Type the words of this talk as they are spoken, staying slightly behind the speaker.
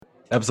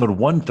Episode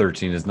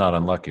 113 is not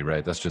unlucky,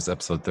 right? That's just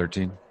episode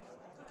 13.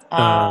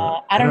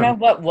 I don't know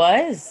what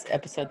was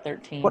episode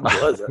 13. What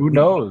was it? Who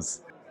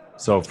knows?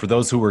 So for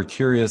those who were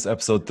curious,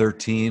 episode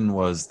 13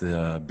 was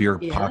the beer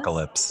Yes.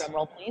 apocalypse. Drum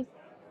roll, please.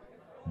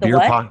 The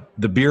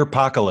beer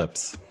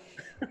apocalypse.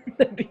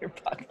 The beer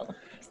apocalypse.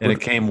 And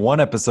it came one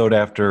episode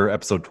after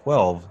episode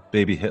 12,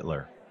 Baby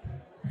Hitler.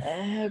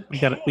 Okay.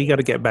 We got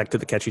to get back to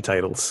the catchy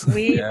titles.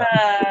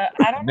 I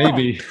don't know.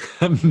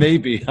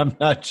 Maybe. I'm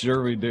not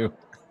sure we do.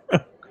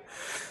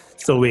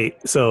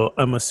 So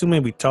I'm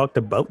assuming we talked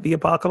about the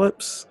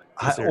apocalypse?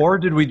 Or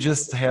did we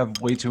just have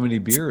way too many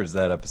beers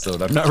that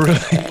episode? I'm not really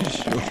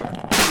sure.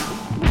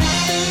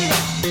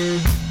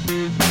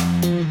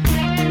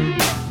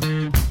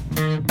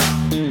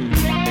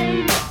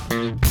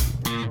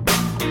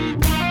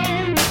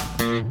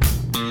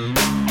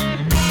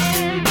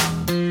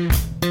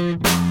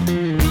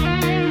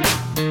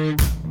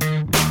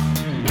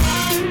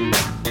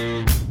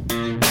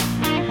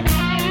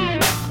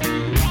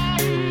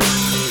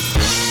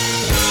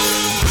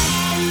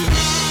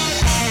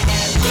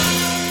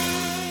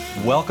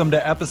 Welcome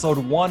to episode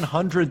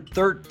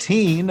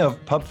 113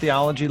 of Pub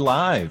Theology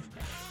Live,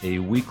 a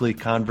weekly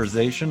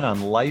conversation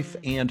on life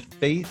and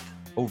faith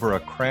over a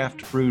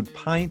craft brewed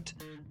pint,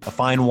 a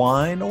fine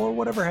wine, or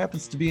whatever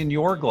happens to be in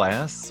your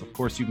glass. Of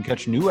course, you can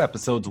catch new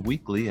episodes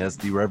weekly as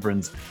the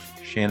Reverends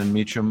Shannon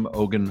Meacham,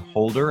 Ogun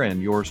Holder,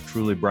 and yours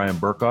truly, Brian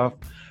Burkhoff,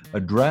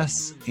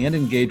 address and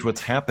engage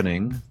what's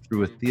happening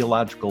through a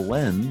theological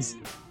lens,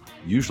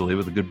 usually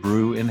with a good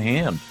brew in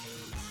hand.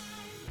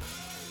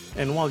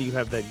 And while you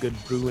have that good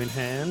brew in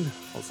hand,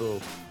 also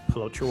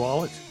pull out your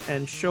wallet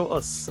and show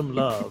us some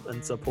love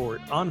and support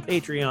on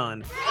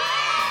Patreon.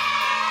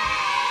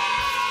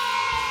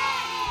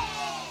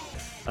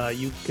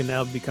 You can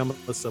now become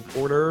a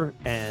supporter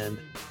and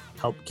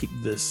help keep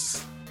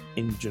this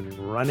engine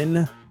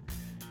running.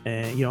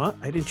 And you know what?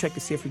 I didn't check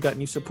to see if we got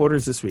new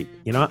supporters this week.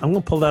 You know what? I'm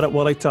going to pull that up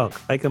while I talk.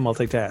 I can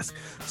multitask.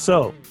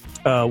 So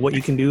what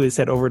you can do is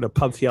head over to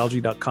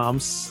pubtheology.com.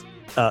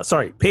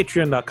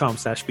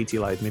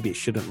 Patreon.com/PTLive. Maybe it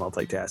shouldn't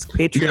multitask.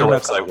 Patreon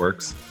website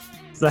works.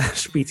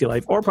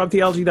 /PTLive or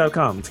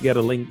pubtheology.com to get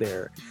a link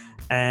there.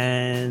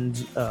 And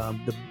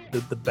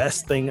the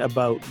best thing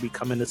about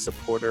becoming a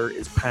supporter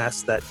is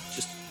past that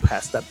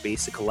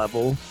basic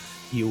level,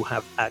 you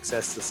have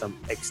access to some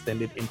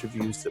extended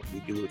interviews that we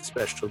do with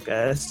special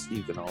guests.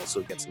 You can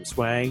also get some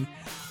swag,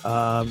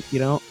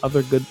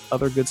 other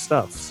good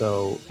stuff.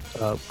 So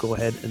go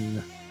ahead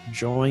and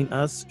join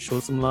us, show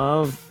some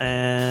love,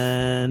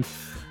 and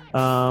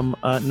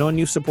no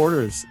new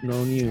supporters,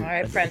 no new. All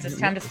right, friends, it's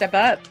time to step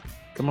up.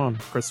 Come on,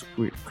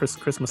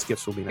 Christmas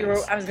gifts will be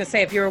nice. I was going to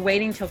say, if you were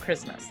waiting till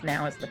Christmas,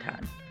 now is the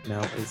time.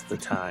 Now is the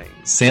time.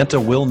 Santa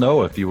will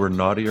know if you were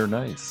naughty or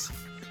nice.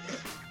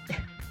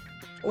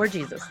 Or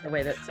Jesus, the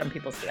way that some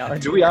people's theology.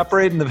 Do we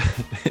operate in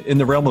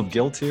the realm of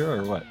guilt here,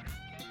 or what?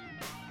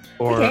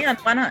 Or we can,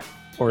 why not?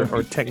 Or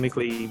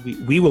technically,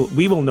 we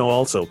will know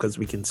also because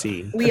we can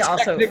see. We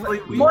also,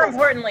 more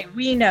importantly,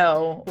 we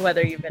know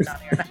whether you've been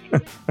naughty or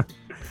not.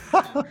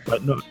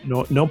 But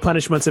no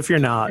punishments if you're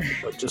not,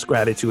 but just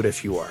gratitude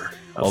if you are.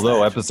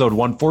 Although episode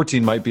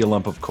 114 might be a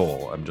lump of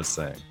coal, I'm just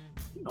saying.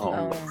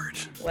 Oh Lord.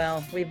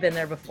 Well, we've been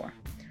there before.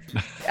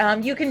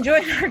 You can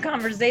join our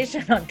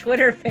conversation on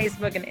Twitter,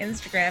 Facebook, and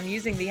Instagram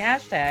using the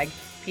hashtag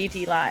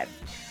PTLive.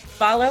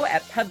 Follow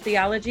at Pub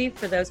Theology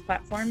for those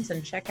platforms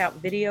and check out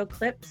video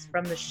clips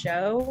from the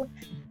show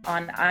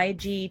on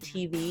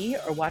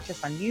IGTV or watch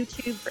us on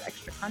YouTube for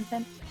extra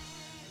content.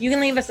 You can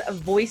leave us a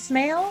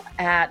voicemail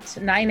at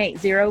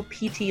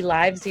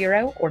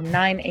 980-PT-LIVE-0 or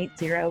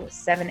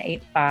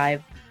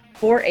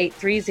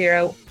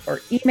 980-785-4830 or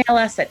email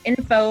us at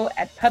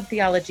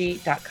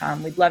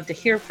info@pubtheology.com. We'd love to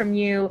hear from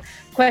you,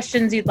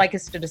 questions you'd like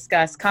us to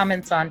discuss,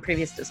 comments on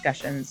previous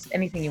discussions,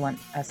 anything you want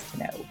us to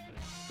know.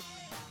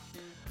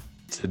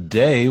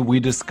 Today we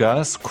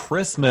discuss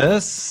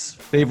Christmas,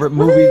 favorite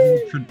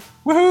movies,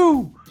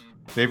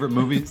 favorite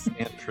movies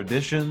and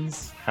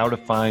traditions, how to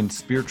find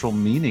spiritual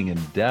meaning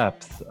and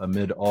depth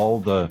amid all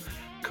the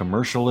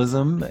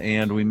commercialism,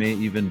 and we may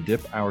even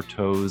dip our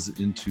toes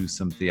into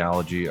some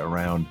theology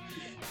around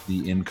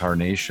the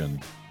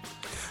incarnation.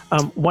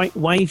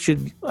 Why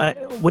should?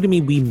 What do you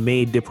mean we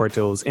may dip our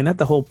toes? Isn't that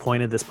the whole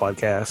point of this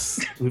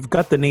podcast? We've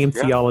got the name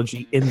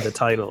theology in the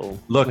title.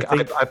 Look,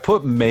 I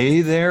put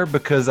may there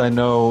because I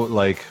know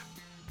like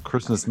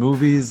Christmas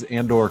movies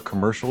and or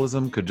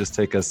commercialism could just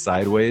take us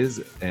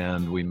sideways,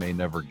 and we may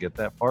never get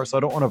that far. So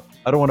I don't want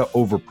to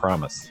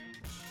overpromise.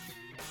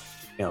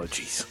 Oh,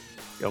 geez.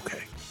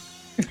 Okay,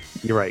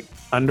 you're right.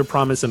 Under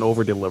promise and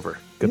over deliver.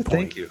 Good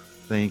point.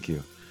 Thank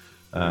you.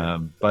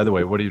 By the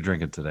way, what are you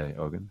drinking today,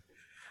 Ogun?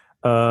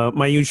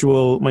 My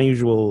usual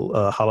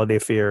holiday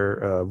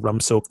fare,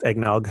 rum-soaked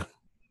eggnog.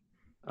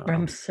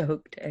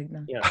 Rum-soaked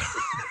eggnog. Yeah.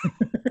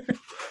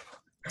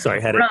 Sorry,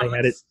 I had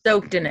it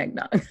soaked in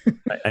eggnog.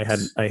 I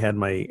had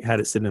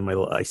it sitting in my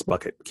little ice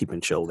bucket,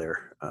 keeping chill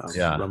there.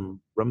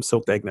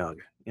 Rum-soaked eggnog.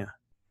 Yeah.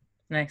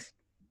 Nice.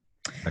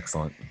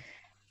 Excellent.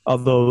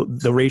 Although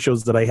the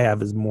ratios that I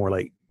have is more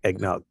like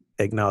eggnog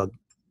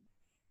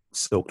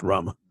soaked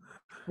rum.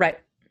 Right.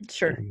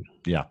 Sure.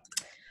 Yeah.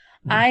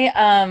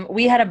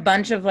 We had a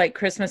bunch of like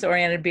Christmas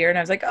oriented beer and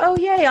I was like, oh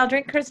yay, I'll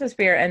drink Christmas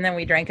beer. And then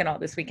we drank it all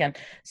this weekend.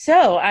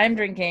 So I'm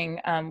drinking,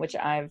 which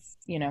I've,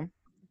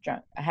 I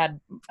had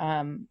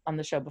on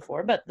the show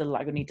before, but the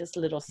Lagunitas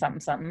little something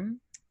something.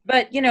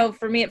 But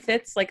for me it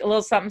fits, like a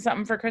little something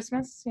something for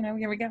Christmas.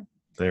 Here we go.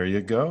 There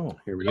you go.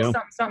 Here we Little go.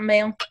 something something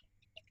mail.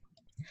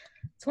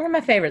 It's one of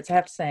my favorites, I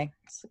have to say.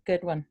 It's a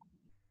good one.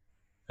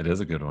 It is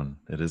a good one.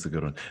 It is a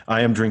good one.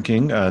 I am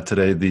drinking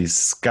today the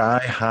Sky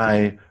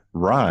High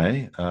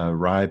Rye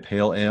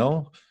Pale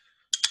Ale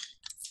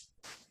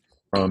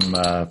from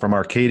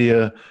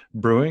Arcadia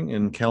Brewing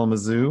in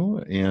Kalamazoo,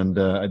 and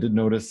I did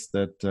notice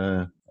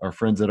that our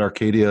friends at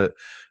Arcadia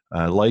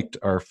liked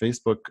our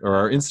Facebook or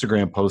our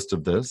Instagram post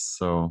of this.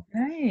 So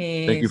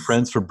Nice. thank you,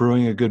 friends, for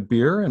brewing a good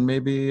beer, and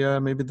maybe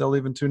they'll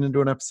even tune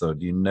into an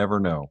episode. You never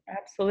know.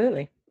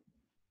 Absolutely.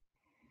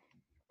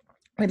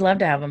 We'd love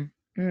to have them.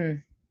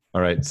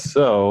 All right.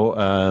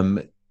 So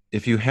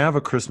if you have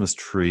a Christmas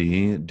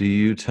tree, do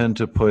you tend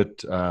to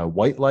put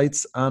white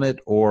lights on it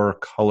or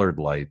colored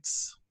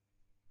lights?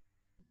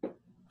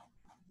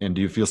 And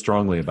do you feel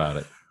strongly about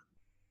it?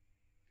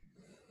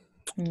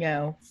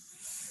 No.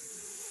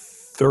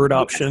 Third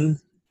option.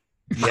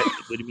 Yeah.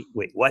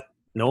 Wait, what?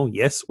 No,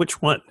 yes.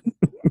 Which one?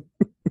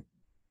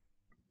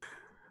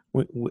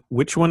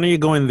 Which one are you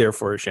going there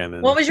for,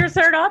 Shannon? What was your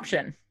third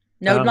option?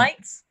 No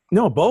lights?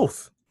 No,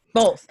 both.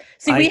 Both.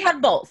 See, we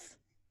have both.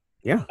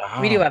 Yeah.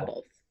 We do have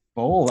both.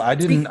 Both. I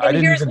didn't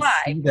here's even why.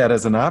 see that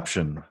as an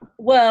option.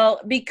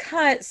 Well,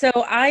 so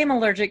I am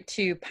allergic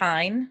to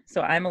pine.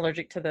 So I'm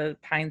allergic to the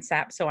pine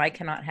sap. So I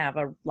cannot have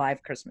a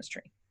live Christmas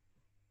tree,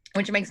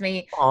 which makes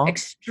me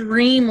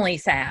extremely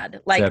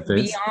sad, like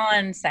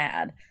beyond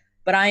sad.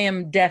 But I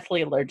am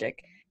deathly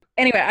allergic.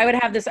 Anyway, I would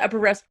have this upper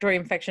respiratory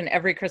infection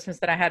every Christmas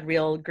that I had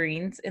real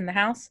greens in the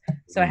house.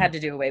 So I had to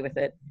do away with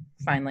it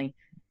finally.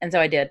 And so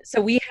I did.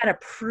 So we had a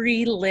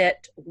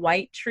pre-lit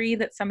white tree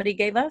that somebody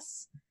gave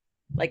us,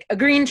 like a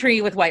green tree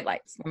with white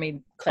lights. Let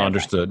me clarify.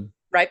 Understood.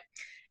 Right.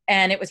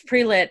 And it was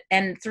pre-lit.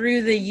 And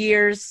through the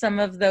years, some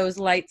of those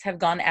lights have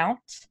gone out.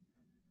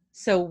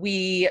 So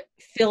we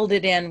filled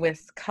it in with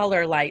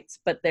color lights,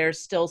 but there's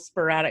still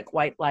sporadic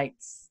white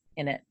lights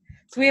in it.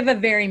 So we have a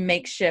very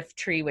makeshift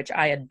tree, which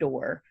I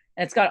adore.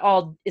 And it's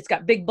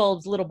got big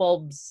bulbs, little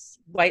bulbs,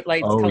 white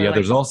lights. Oh yeah, lights.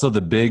 there's also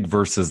the big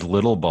versus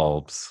little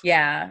bulbs.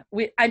 Yeah,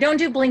 I don't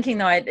do blinking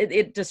though.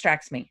 It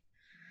distracts me.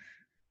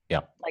 Yeah,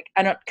 like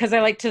I don't, because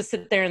I like to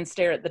sit there and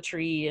stare at the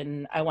tree,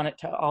 and I want it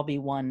to all be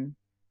one.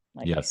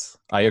 Like, yes,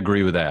 I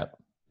agree with that.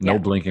 No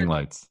blinking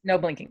lights. No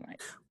blinking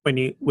lights.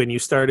 When you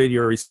started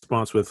your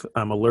response with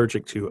 "I'm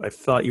allergic to," I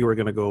thought you were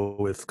going to go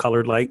with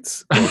colored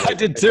lights. I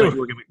did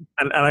too,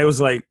 and I was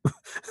like.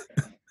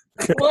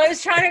 Well, I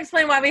was trying to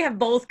explain why we have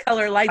both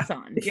color lights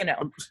on, if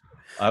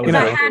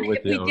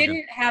we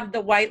didn't have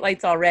the white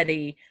lights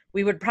already,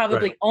 we would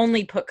probably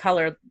only put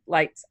color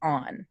lights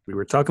on. We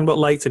were talking about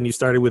lights and you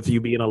started with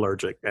you being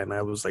allergic. And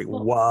I was like,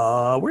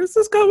 wow, where's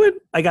this going?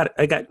 I got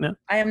it. No.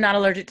 I am not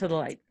allergic to the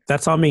light.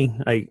 That's on me.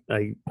 I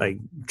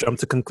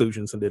jumped to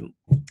conclusions and didn't,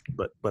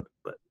 but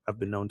I've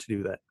been known to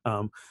do that.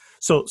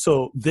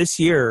 So this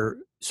year,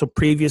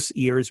 previous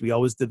years, we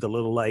always did the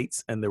little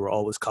lights and they were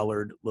always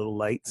colored little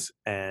lights.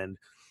 And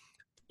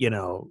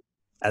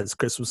as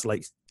Christmas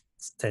lights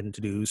tend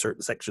to do,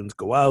 certain sections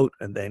go out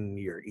and then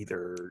you're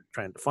either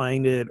trying to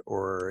find it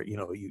or,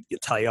 you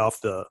tie off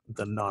the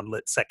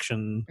non-lit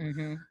section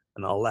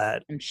and all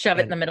that. And shove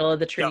it in the middle of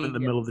the tree. In the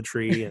middle of the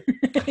tree.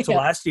 So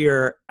last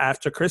year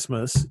after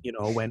Christmas,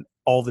 when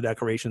all the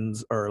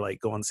decorations are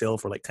like go on sale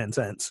for like 10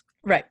 cents.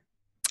 Right.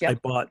 Yep. I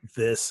bought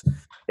this.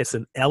 It's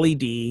an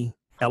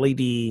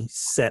LED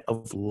set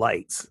of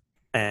lights.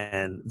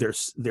 And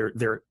there's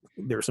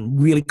some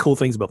really cool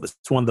things about this.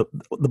 One, the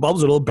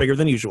bulbs are a little bigger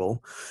than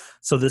usual.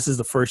 So this is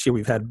the first year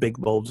we've had big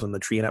bulbs on the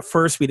tree. And at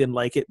first we didn't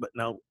like it, but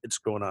now it's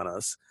growing on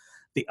us.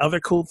 The other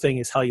cool thing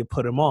is how you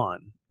put them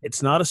on.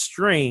 It's not a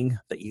string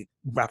that you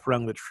wrap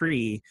around the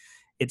tree.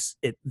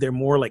 They're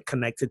more like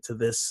connected to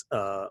this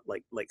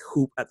like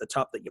hoop at the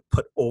top that you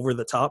put over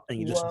the top and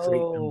you just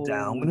drape them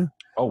down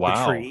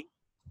the tree.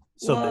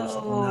 So there's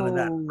none of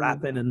that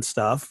wrapping and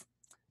stuff.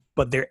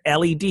 But they're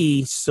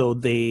LED, so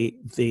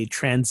they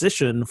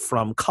transition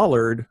from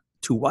colored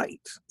to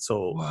white.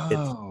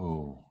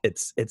 So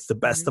it's the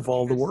best of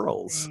all the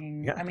worlds.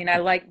 Yeah. I mean, I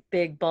like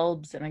big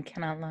bulbs, and I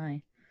cannot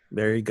lie.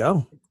 There you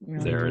go.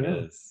 There it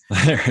is.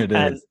 There it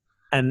is.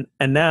 And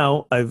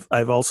now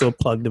I've also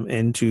plugged them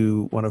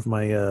into one of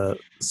my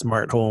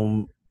smart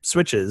home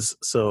switches,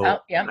 so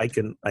I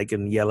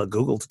can yell at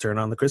Google to turn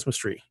on the Christmas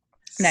tree.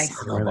 Nice.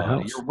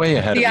 You're way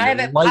ahead of me. I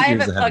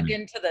have it plugged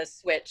into the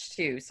switch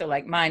too. So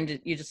like mine,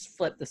 you just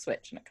flip the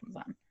switch and it comes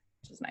on,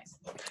 which is nice.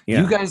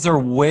 Yeah. You guys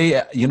are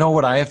you know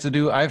what I have to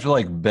do? I have to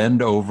like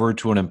bend over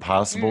to an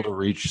impossible to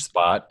reach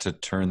spot to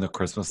turn the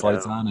Christmas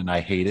lights on, and I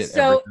hate it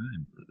every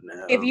time.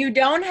 If you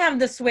don't have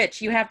the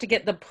switch, you have to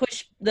get the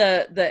push,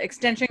 the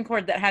extension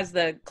cord that has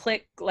the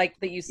click like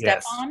that you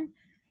step on.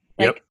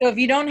 So if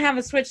you don't have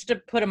a switch to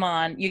put them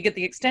on, you get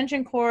the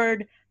extension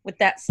cord, with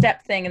that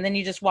step thing, and then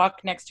you just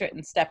walk next to it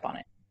and step on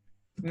it,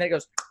 and then it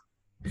goes.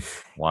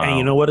 Wow. And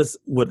you know what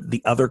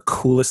the other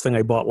coolest thing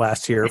I bought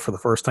last year for the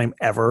first time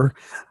ever?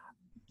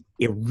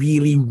 A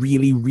really,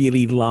 really,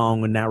 really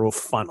long and narrow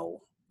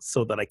funnel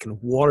so that I can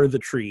water the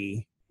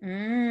tree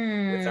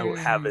without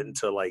having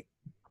to like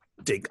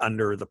dig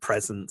under the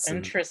presents.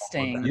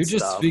 Interesting. You're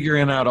just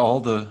figuring out all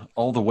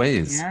the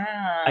ways.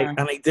 Yeah.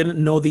 I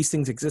didn't know these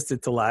things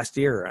existed till last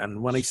year,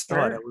 and when I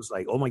saw it, I was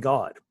like, "Oh my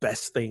god,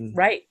 best thing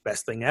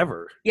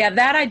ever!" Yeah,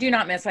 that I do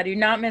not miss. I do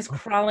not miss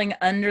crawling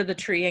under the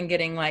tree and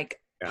getting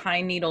like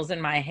pine needles in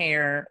my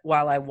hair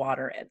while I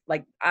water it.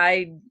 Like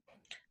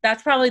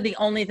that's probably the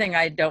only thing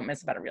I don't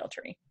miss about a real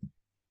tree.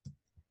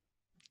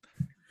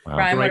 Wow.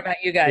 Brian, what about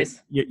you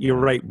guys? You're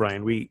right,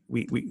 Brian. We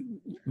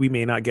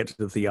may not get to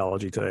the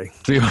theology today.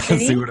 See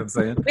what I'm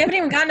saying? We haven't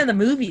even gotten to the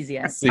movies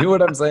yet. See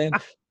what I'm saying?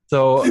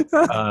 So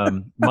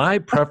my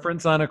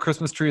preference on a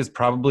Christmas tree is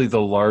probably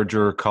the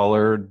larger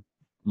colored,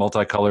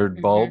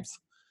 multicolored bulbs.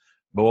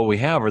 But what we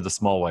have are the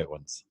small white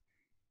ones.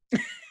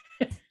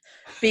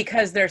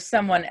 Because there's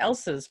someone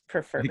else's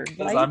preferred.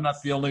 Because I'm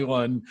not the only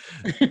one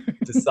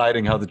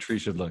deciding how the tree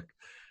should look.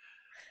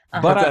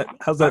 Uh-huh. But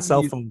how's that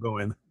cell phone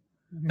going?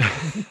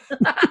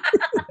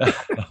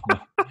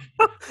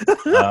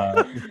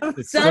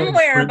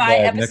 Somewhere by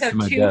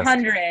episode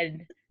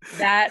 200,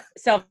 that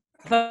cell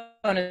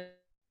phone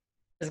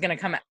is going to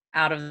come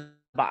out of the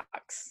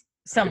box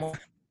somewhere.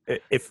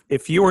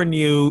 If you are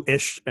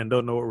new-ish and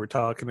don't know what we're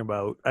talking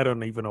about, I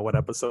don't even know what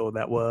episode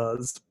that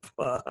was.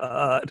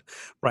 But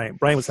Brian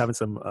was having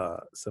some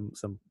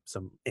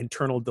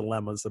internal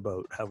dilemmas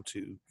about how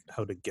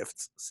to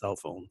gift cell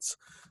phones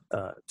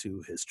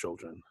to his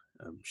children.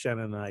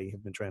 Shannon and I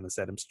have been trying to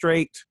set him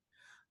straight.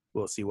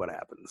 We'll see what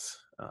happens.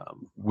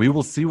 We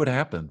will see what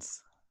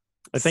happens.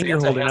 I think you're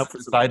holding out for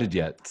decided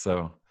yet,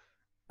 so.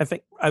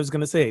 I was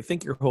going to say, I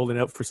think you're holding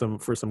out for some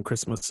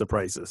Christmas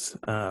surprises.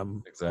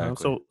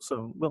 Exactly.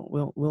 So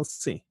we'll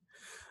see.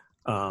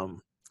 So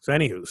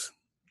anywho's.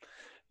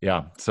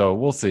 Yeah. So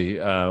we'll see.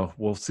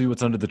 We'll see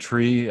what's under the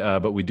tree.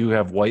 But we do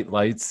have white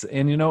lights,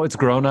 and it's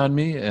grown on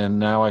me, and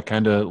now I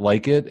kind of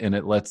like it, and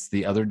it lets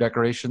the other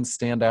decorations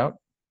stand out.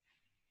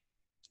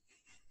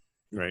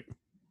 Right.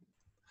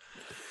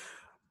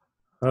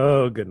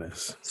 Oh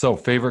goodness. So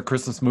favorite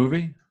Christmas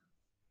movie?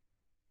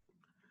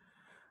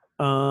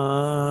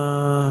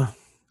 I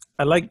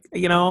like,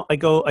 I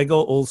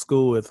go old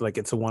school with like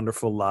It's a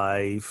Wonderful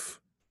Life.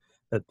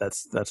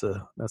 That's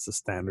a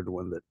standard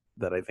one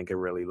that I think I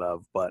really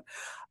love. But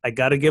I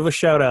got to give a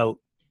shout out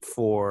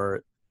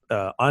for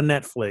on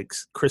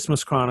Netflix,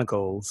 Christmas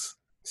Chronicles,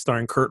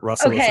 starring Kurt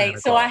Russell. Okay,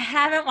 so I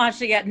haven't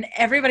watched it yet, and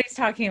everybody's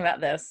talking about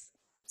this.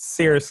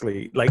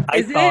 Seriously, like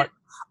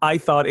I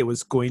thought it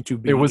was going to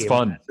be. It was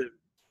fun.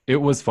 It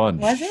was fun.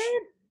 Was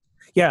it?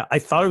 Yeah, I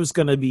thought it was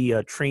going to be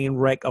a train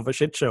wreck of a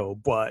shit show,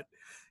 but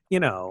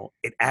it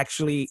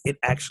actually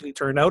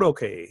turned out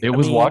okay. It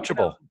was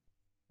watchable.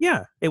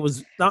 Yeah, it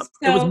was not.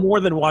 It was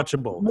more than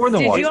watchable. More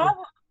than watchable.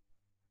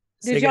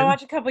 Did y'all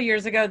watch a couple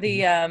years ago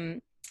the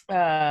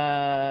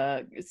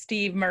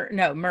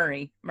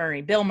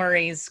Bill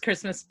Murray's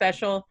Christmas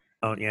special?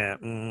 Oh yeah.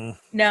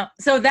 No,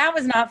 so that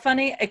was not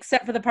funny,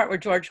 except for the part where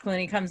George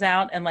Clooney comes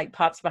out and like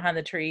pops behind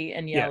the tree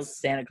and yells,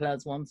 "Santa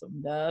Claus wants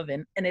some love,"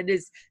 and it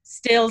is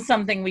still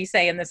something we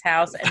say in this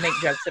house and make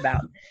jokes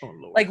about. Oh,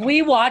 Lord. Like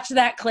we watch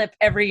that clip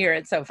every year.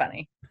 It's so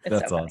funny.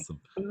 That's so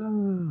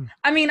awesome.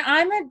 I mean,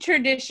 I'm a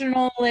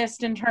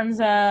traditionalist in terms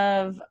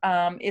of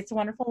It's a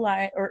Wonderful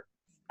Life or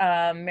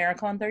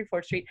Miracle on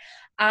 34th Street.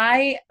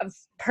 I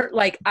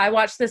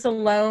watch this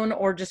alone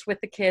or just with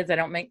the kids. I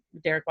don't make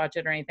Derek watch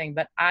it or anything,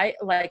 but I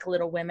like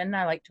Little Women.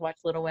 I like to watch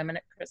Little Women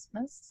at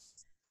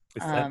Christmas.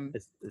 Is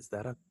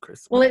that a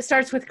Christmas? Well, it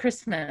starts with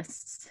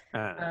Christmas.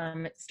 Ah.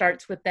 It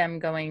starts with them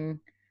going,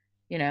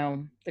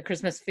 the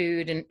Christmas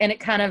food, and it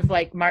kind of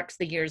like marks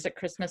the years at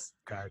Christmas.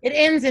 Gotcha. It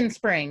ends in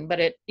spring,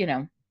 but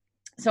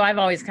so I've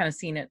always kind of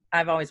seen it.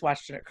 I've always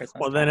watched it at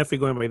Christmas. Well, then if we're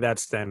going by that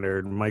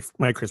standard,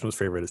 my Christmas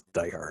favorite is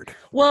Die Hard.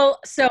 Well,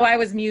 so I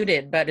was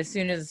muted, but as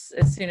soon as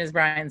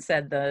Brian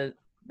said the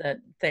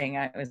thing,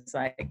 I was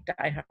like,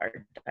 Die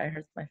Hard. Die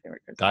Hard's my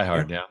favorite Christmas. Die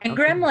Hard, yeah. And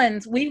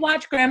Gremlins. We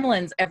watch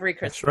Gremlins every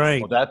Christmas. That's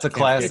right. Well, that's a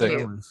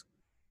classic.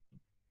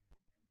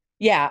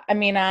 Yeah, I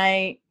mean,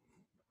 I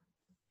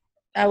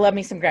love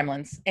me some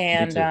Gremlins,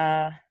 and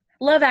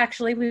Love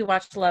Actually. We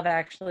watch Love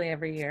Actually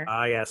every year.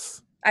 Ah,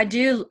 yes. I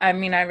do. I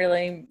mean, I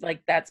really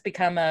like. That's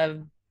become a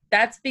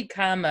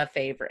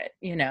favorite.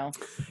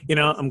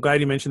 I'm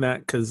glad you mentioned that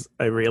because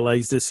I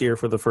realized this year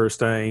for the first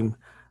time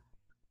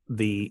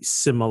the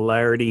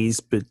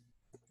similarities, but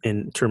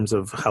in terms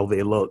of how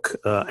they look.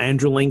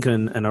 Andrew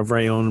Lincoln and our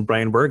very own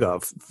Brian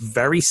Berghoff,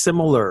 very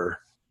similar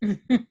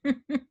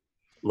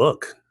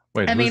look.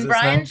 Wait, I mean,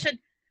 Brian should.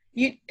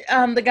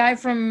 The guy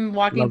from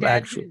Walking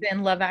Dead who's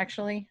in Love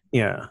Actually.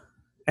 Yeah,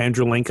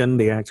 Andrew Lincoln,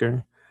 the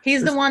actor.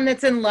 He's the one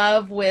that's in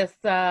love with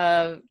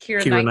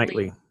Keira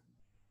Knightley.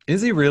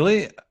 Is he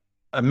really?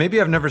 Maybe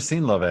I've never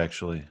seen Love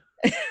Actually.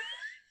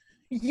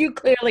 You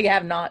clearly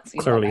have not seen.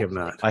 Clearly have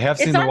not. I have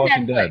seen The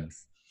Walking Dead.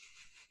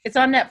 It's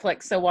on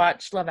Netflix, so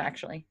watch Love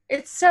Actually.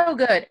 It's so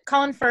good.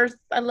 Colin Firth.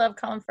 I love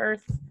Colin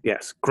Firth.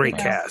 Yes, great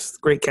Yeah. cast.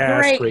 Great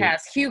cast. Great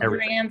cast. Hugh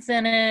everything. Grant's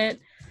in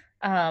it.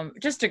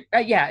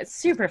 It's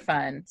super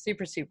fun.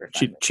 Super fun.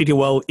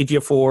 Chiwetel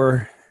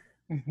Ejiofor.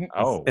 Mhm.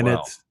 Oh, And well.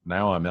 it's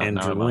Now I'm Andrew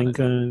now I'm on it.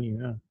 Lincoln.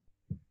 Yeah.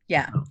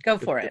 Yeah, go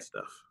Good- for good it.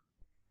 Stuff.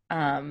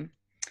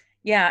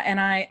 Yeah, and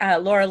I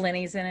Laura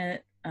Linney's in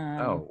it.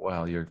 Oh,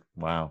 wow.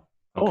 Wow.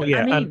 Oh Okay.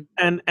 yeah,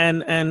 I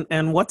mean-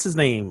 and what's his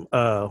name?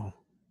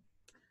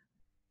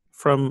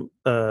 From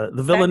the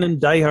villain in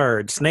Die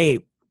Hard,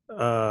 Snape.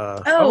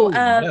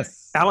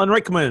 Yes. Alan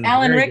Rickman.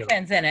 Alan There you go.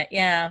 Rickman's in it.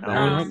 Yeah.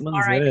 Alan Rickman's in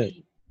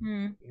R.I.P.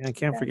 Hmm. Yeah, I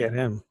can't forget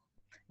him.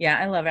 Yeah,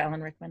 I love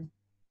Alan Rickman.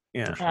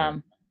 Yeah,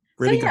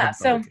 Really good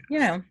so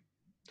podcast.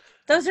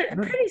 those are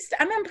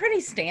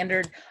pretty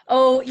standard.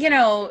 Oh,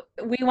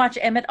 we watch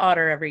Emmett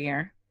Otter every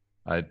year.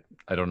 I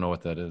don't know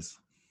what that is.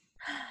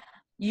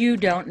 You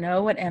don't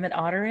know what Emmett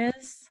Otter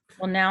is?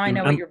 Well, now I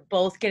know what you're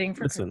both getting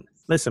for Christmas.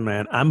 Listen,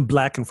 man. I'm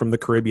black and from the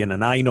Caribbean,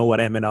 and I know what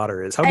Emmett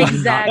Otter is. How do you not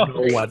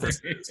Exactly. know what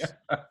this is?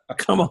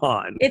 Come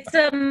on. It's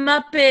a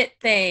Muppet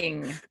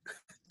thing.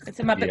 It's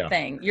a Muppet Yeah.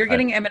 thing. You're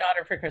getting Emmett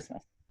Otter for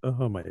Christmas.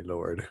 Oh my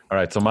lord. All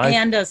right. So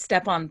And a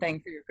step-on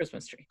thing for your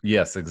Christmas tree.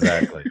 yes,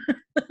 exactly.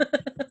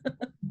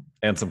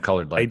 And some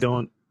colored lights.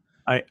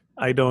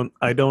 I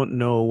don't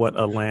know what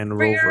a Land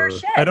For your Rover.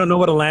 shed. I don't know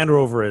what a Land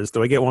Rover is.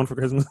 Do I get one for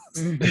Christmas?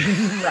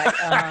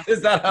 Right.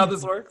 Is that how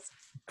this works?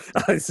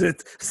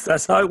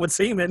 That's how it would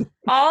seem. And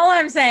All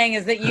I'm saying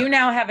is that you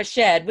now have a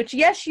shed, which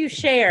yes, you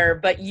share,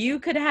 but you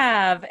could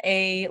have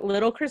a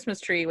little Christmas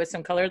tree with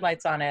some colored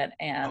lights on it,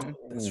 and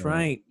that's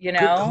right. Good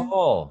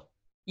call.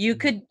 you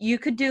could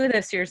do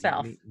this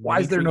yourself. Why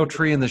is there no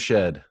tree in the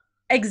shed?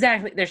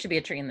 Exactly, there should be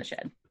a tree in the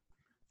shed.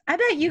 I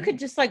bet you could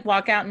just like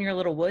walk out in your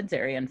little woods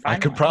area and find. I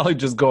could one. probably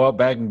just go out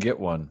back and get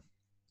one.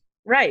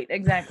 Right,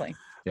 exactly.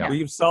 Yeah.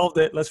 We've solved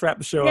it. Let's wrap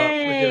the show up. We're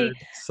Yay! good.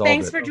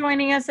 Thanks for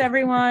joining us,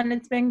 everyone.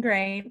 It's been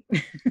great.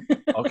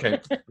 Okay.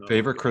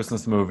 Favorite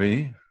Christmas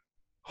movie?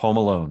 Home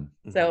Alone.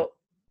 So,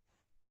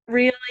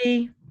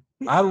 really,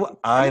 I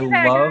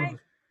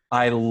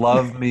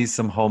love me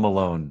some Home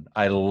Alone.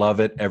 I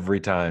love it every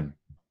time.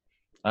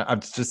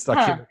 I'm just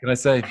can I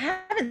say? I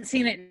haven't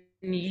seen it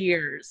in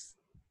years.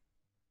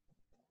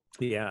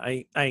 Yeah,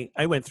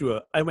 I went through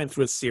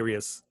a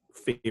serious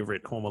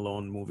favorite Home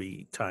Alone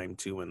movie time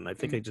too, and I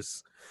think I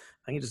just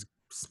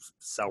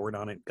soured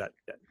on it. Got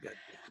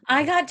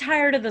I got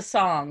tired of the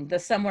song, the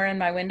 "Somewhere in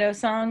My Window"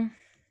 song.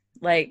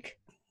 Like,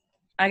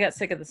 I got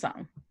sick of the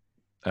song.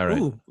 All right.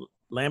 Ooh,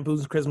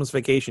 Lampoon's Christmas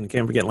Vacation.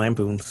 Can't forget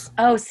Lampoon's.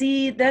 Oh,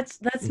 see, that's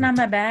not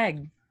my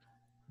bag.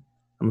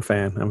 I'm a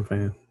fan.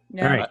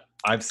 No. All right,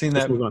 I've seen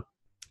let's that. move on.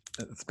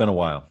 It's been a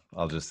while.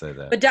 I'll just say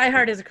that. But Die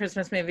Hard is a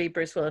Christmas movie.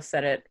 Bruce Willis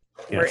said it.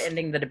 We're Yes.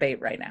 ending the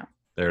debate right now.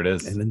 There it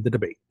is. And then the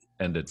debate.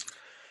 Ended.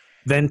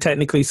 Then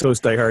technically, so is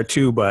Die Hard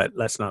 2, but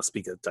let's not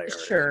speak of Die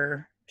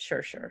Hard.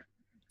 Sure.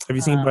 Have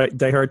you seen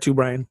Die Hard 2,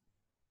 Brian?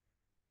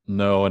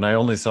 No, and I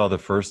only saw the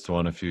first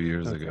one a few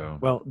years ago.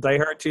 Well, Die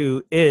Hard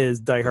 2 is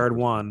Die Hard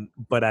 1,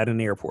 but at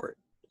an airport.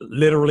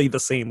 Literally the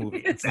same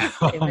movie. It's the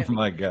same Oh movie.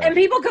 my god. And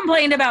people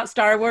complained about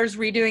Star Wars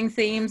redoing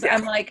themes.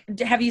 I'm like,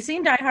 have you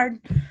seen Die Hard?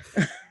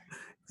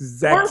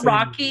 Or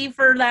Rocky,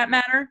 for that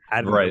matter?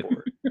 Right.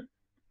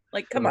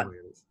 Like, come on.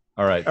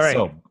 All right. All right.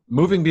 So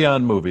moving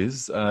beyond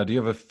movies, do you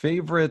have a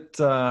favorite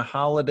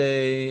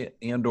holiday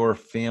and/or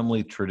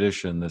family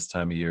tradition this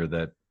time of year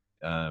that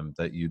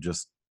that you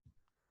just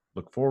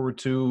look forward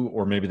to,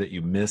 or maybe that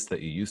you miss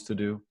that you used to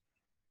do?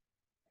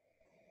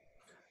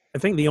 I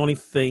think the only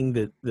thing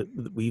that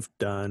we've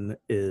done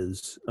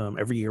is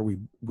every year we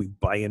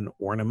buy an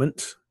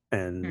ornament,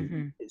 and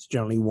Mhm. it's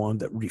generally one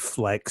that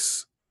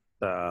reflects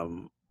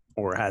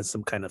or has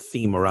some kind of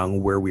theme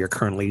around where we are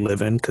currently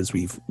living, because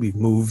we've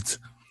moved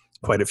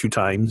quite a few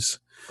times,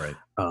 Right.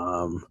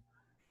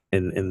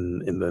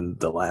 in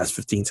the last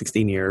 15,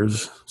 16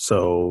 years.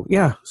 So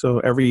yeah, so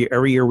every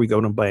year we go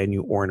and buy a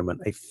new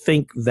ornament. I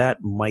think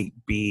that might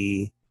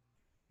be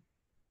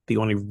the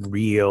only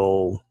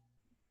real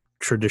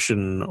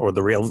tradition, or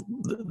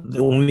the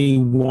only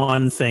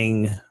one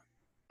thing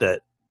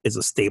that is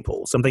a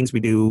staple. Some things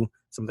we do,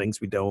 some things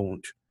we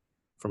don't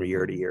from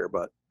year to year,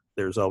 but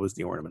there's always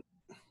the ornament.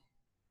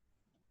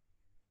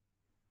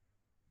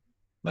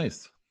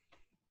 Nice.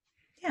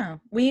 Yeah,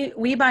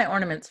 we buy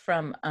ornaments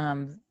from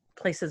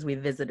places we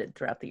visited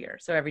throughout the year.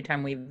 So every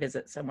time we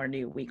visit somewhere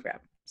new, we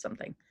grab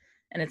something,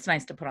 and it's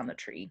nice to put on the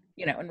tree,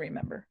 and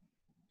remember.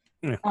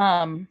 Yeah.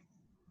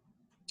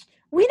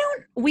 We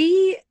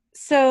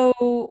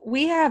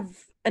have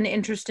an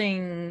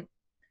interesting.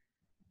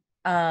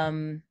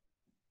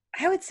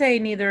 I would say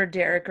neither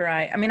Derek or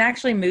I mean,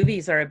 actually,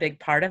 movies are a big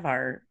part of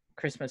our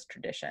Christmas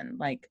tradition.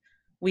 Like,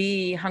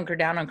 we hunker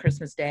down on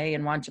Christmas Day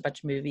and watch a bunch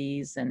of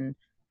movies, and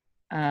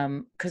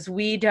because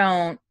we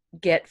don't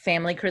get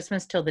family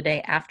Christmas till the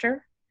day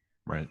after,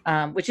 Right.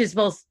 which is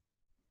both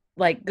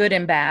like good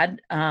and bad.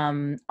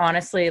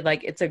 Honestly,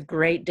 like, it's a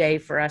great day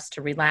for us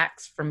to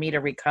relax, for me to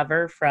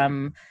recover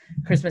from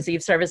Christmas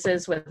Eve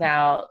services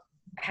without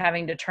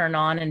having to turn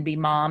on and be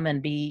mom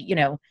and be,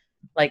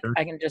 Like Sure.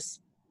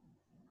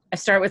 I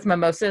start with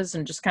mimosas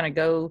and just kind of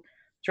go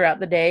throughout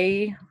the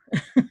day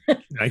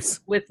Nice.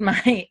 with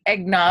my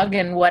eggnog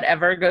and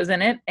whatever goes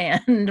in it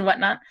and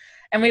whatnot.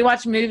 And we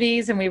watch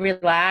movies and we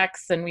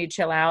relax and we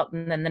chill out.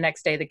 And then the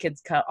next day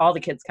all the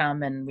kids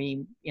come and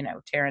we,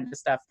 tear into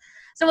stuff.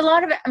 So a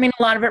lot of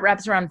it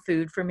wraps around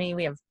food for me.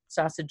 We have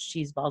sausage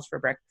cheese balls for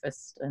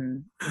breakfast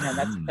and,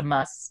 that's the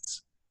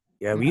must.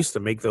 Yeah, we used to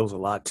make those a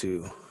lot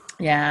too.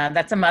 Yeah,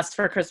 that's a must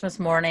for Christmas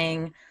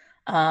morning.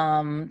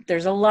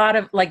 There's a lot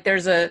of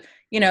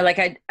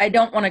I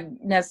don't want to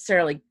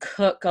necessarily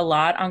cook a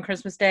lot on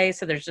Christmas Day.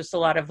 So there's just a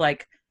lot of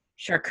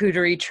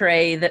charcuterie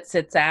tray that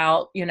sits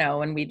out,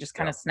 and we just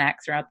kind of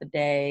snack throughout the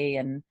day.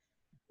 And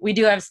we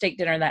do have steak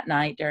dinner that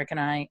night, Derek and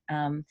I.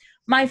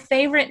 My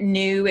favorite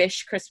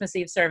new-ish Christmas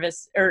Eve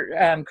service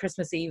or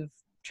Christmas Eve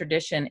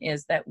tradition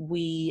is that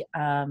we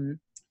kind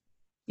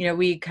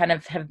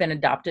of have been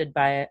adopted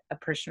by a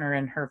parishioner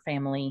and her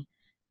family.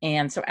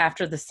 And so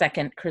after the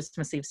second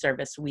Christmas Eve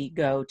service, we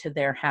go to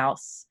their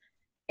house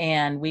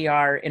and we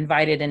are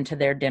invited into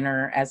their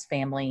dinner as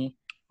family.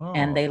 Oh.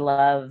 And they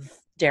love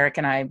Derek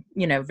and I,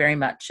 very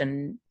much.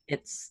 And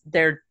it's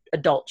their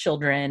adult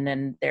children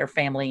and their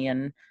family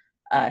and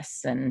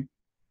us. And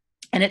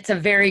it's a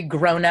very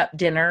grown up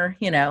dinner,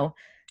 you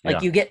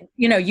get,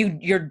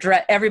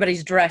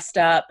 everybody's dressed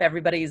up,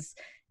 everybody's,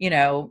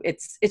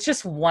 it's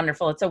just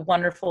wonderful. It's a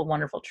wonderful,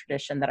 wonderful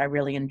tradition that I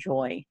really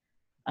enjoy.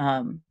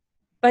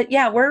 But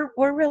yeah, we're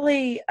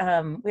really,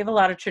 we have a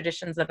lot of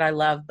traditions that I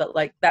love, but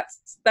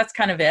that's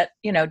kind of it,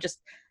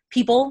 just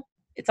people.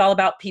 It's all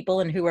about people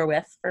and who we're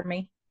with for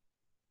me.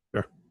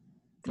 Sure.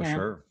 For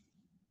sure.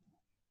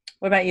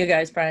 What about you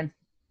guys, Brian?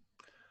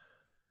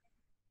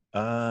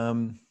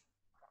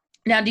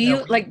 Now, do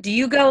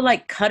you go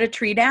cut a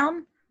tree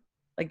down?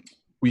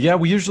 Yeah,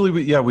 we usually,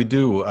 we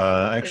do.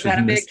 Actually, is that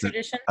a big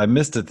tradition? I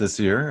missed it this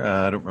year.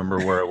 I don't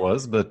remember where it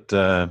was, but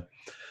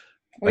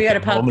were you at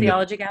a pub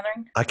theology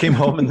gathering? I came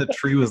home and the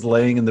tree was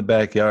laying in the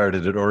backyard.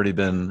 It had already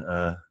been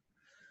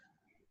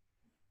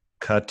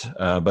cut.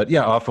 But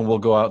yeah, often we'll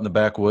go out in the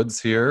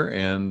backwoods here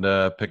and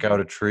pick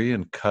out a tree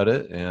and cut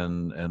it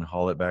and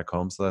haul it back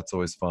home. So that's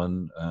always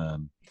fun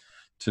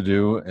to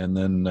do. And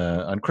then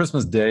on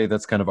Christmas Day,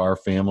 that's kind of our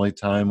family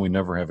time. We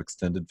never have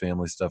extended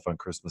family stuff on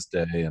Christmas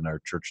Day, and our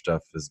church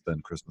stuff has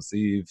been Christmas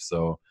Eve.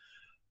 So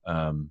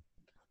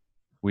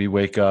we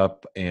wake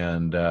up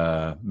and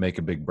make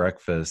a big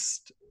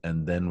breakfast,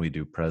 and then we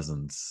do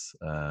presents.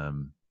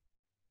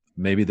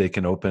 Maybe they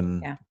can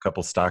open a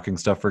couple stocking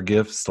stuffer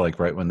gifts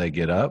right when they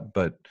get up,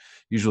 but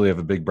usually have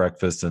a big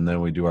breakfast and then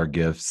we do our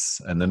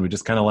gifts, and then we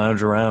just kind of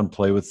lounge around,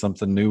 play with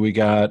something new we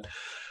got,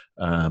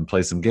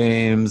 play some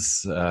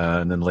games,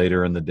 and then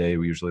later in the day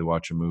we usually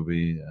watch a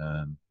movie.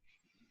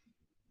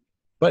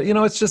 But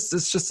it's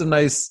just a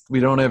nice, we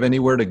don't have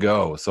anywhere to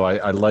go. So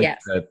I like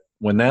that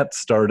when that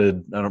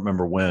started, I don't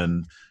remember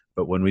when,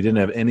 but when we didn't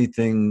have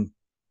anything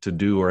to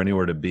do or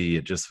anywhere to be,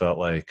 it just felt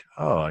like,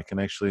 oh, I can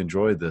actually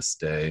enjoy this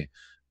day,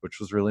 which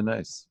was really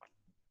nice.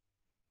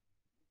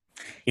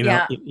 You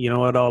know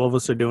what all of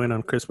us are doing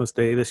on Christmas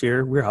Day this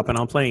year? We're hopping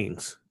on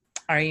planes.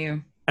 Are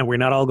you? And we're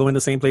not all going to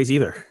the same place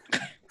either.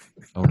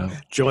 Oh no.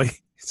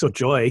 Joy's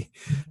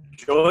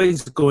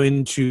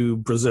going to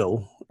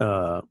Brazil,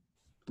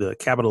 the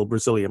capital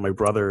Brasilia. My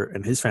brother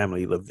and his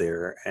family live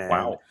there. And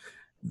wow.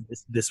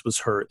 This was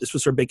her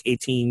big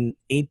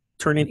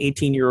turning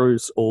 18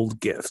 years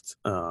old gift.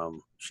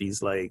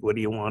 She's like, what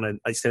do you want?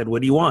 I said,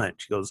 what do you want?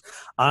 She goes,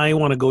 I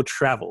want to go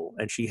travel.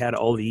 And she had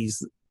all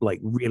these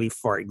really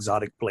far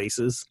exotic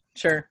places.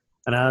 Sure.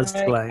 And I was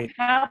like,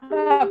 how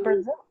about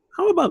Brazil?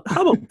 How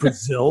about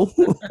Brazil?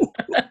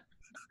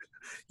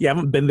 You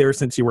haven't been there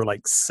since you were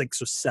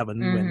 6 or 7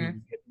 when you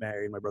get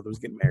married. My brother was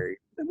getting married.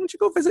 Then why don't you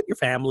go visit your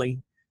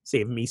family?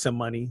 Save me some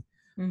money.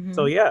 Mm-hmm.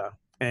 So yeah.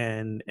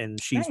 And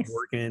she's nice.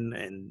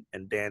 working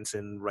and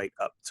dancing right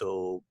up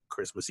till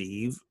Christmas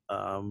Eve.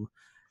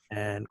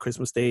 And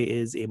Christmas Day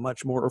is a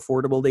much more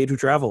affordable day to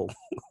travel.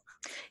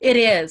 It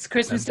is.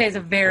 Christmas Day is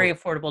a very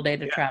affordable day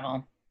to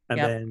travel. And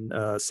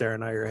then Sarah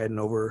and I are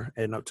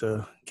heading up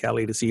to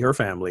Cali to see her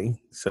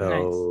family.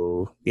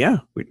 So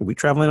we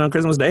traveling on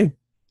Christmas Day.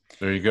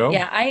 There you go.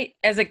 Yeah,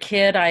 as a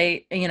kid,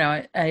 I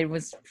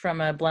was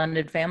from a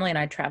blended family and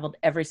I traveled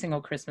every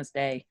single Christmas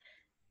Day.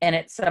 And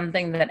it's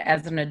something that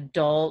as an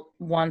adult,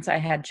 once I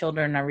had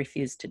children, I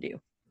refused to do.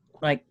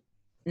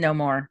 No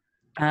more.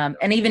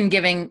 And even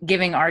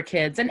giving our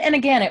kids, and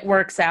again, it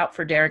works out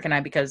for Derek and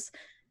I because,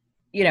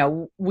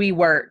 we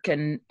work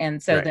and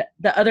so right.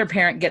 the other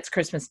parent gets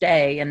Christmas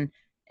Day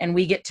and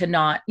we get to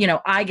not,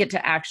 I get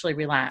to actually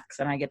relax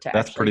and I get to.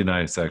 That's pretty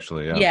nice,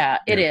 actually. Yeah. Yeah,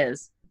 it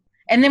is.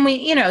 And then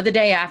we, the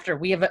day after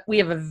we have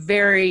a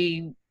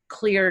very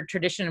clear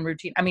tradition and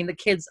routine. I mean, the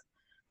kids,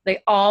 they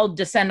all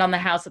descend on the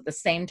house at the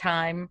same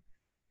time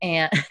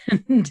and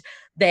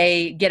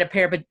they get a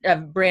pair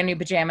of brand new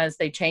pajamas.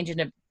 They change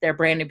into their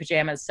brand new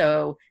pajamas.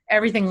 So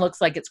everything looks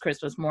like it's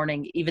Christmas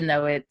morning, even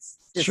though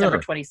it's December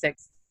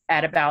 26th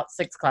at about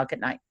 6:00 at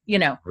night,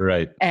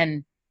 Right.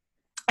 And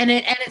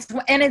it's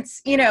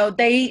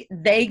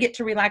they get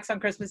to relax on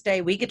Christmas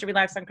Day. We get to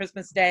relax on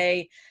Christmas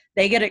Day.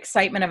 They get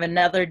excitement of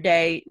another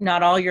day.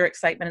 Not all your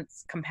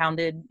excitement's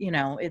compounded.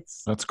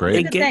 That's great.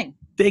 It's a good thing.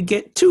 They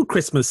get 2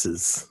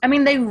 Christmases. I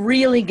mean, they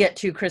really get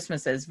 2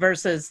 Christmases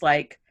versus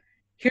like,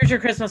 here's your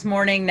Christmas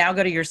morning. Now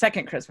go to your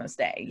second Christmas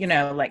day.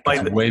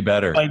 Way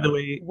better. By the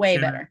way, way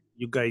better.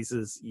 You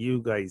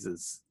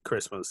guys's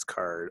Christmas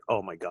card.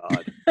 Oh my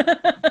God.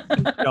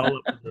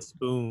 Dollop with the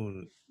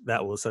spoon.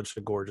 That was such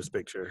a gorgeous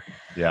picture.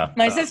 Yeah.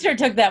 My sister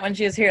took that when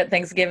she was here at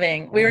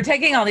Thanksgiving. We were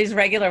taking all these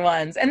regular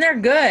ones and they're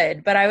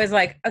good, but I was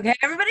like, okay,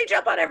 everybody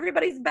jump on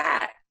everybody's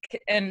back.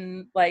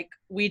 And like,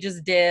 we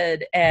just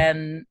did.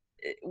 And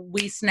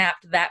we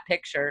snapped that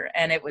picture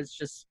and it was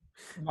just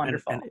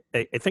wonderful. And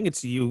I think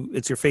it's your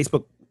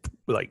Facebook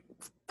like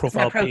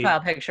profile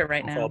picture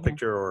right now. Profile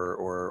picture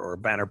or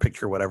banner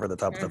picture, whatever, the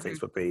top of the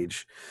Facebook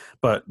page.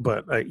 But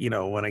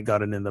when I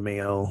got it in the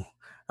mail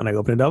and I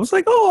opened it, I was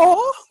like,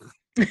 oh.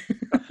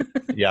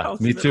 Yeah,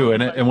 me too.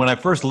 And when I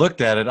first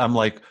looked at it, I'm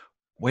like,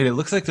 wait, it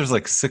looks like there's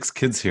like 6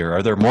 kids here.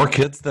 Are there more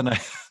kids than I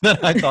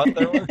thought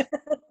there were?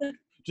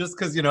 Just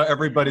because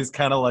everybody's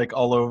kind of like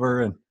all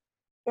over and.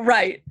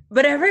 Right.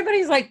 But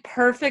everybody's like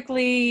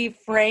perfectly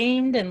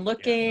framed and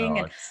looking.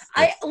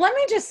 Yeah, let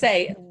me just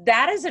say,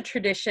 that is a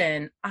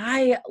tradition.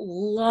 I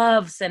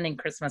love sending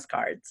Christmas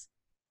cards.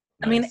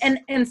 Nice. I mean,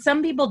 and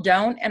some people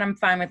don't, and I'm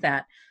fine with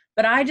that.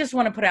 But I just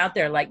want to put out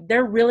there, like,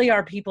 there really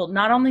are people,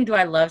 not only do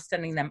I love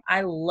sending them,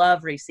 I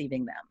love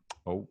receiving them.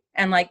 Oh.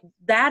 And like,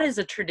 that is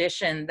a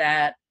tradition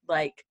that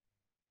like,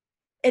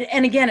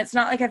 and again, it's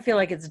not like I feel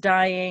like it's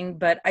dying,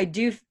 but I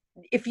do,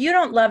 if you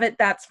don't love it,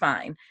 that's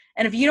fine.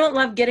 And if you don't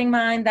love getting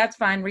mine, that's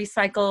fine.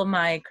 Recycle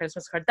my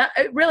Christmas card. That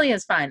it really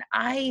is fine.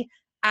 I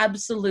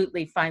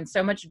absolutely find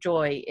so much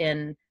joy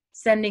in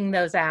sending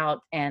those out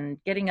and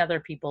getting other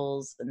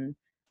people's, and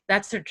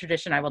that's a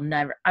tradition I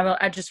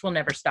just will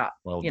never stop.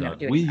 Well,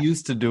 doing we that.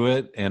 used to do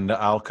it and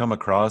I'll come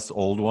across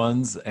old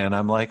ones and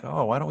I'm like,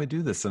 oh, why don't we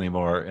do this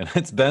anymore? And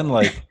it's been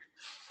like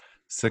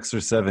 6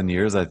 or 7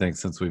 years, I think,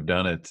 since we've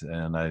done it.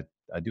 And I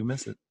do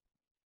miss it.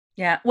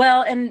 Yeah.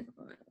 Well, and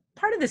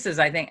part of this is,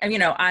 I think,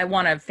 I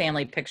want a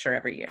family picture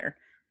every year.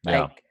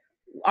 Like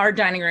our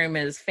dining room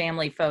is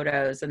family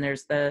photos and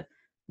there's the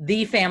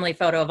family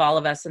photo of all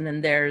of us. And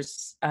then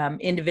there's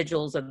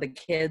individuals of the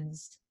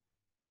kids.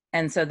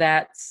 And so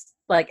that's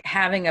like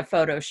having a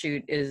photo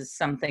shoot is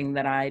something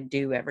that I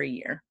do every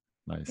year.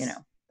 Nice.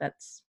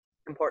 That's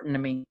important to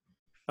me.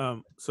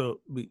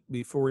 So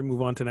before we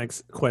move on to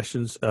next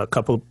questions, a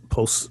couple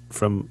posts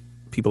from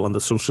people on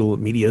the social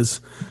medias.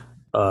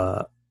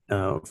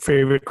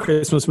 Favorite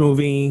Christmas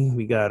movie?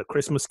 We got A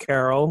Christmas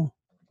Carol.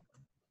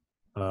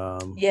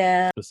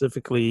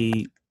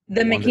 Specifically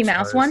the Mickey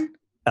Mouse one.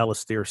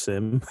 Alastair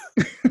Sim,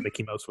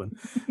 Mickey Mouse one.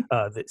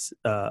 This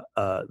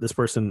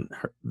person,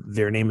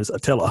 their name is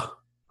Attila.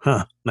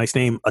 Huh, nice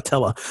name,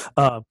 Attila.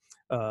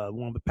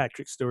 One with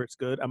Patrick Stewart's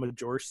good. I'm a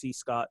George C.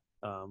 Scott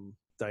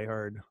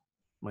diehard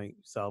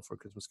myself for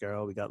Christmas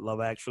Carol. We got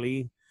Love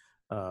Actually.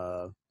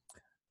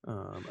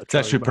 It's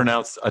actually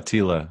pronounced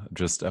Attila,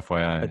 just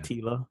FYI.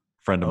 Attila.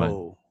 Friend of mine.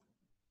 Oh,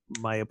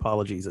 my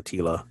apologies,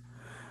 Attila.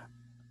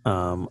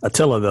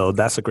 Attila, though,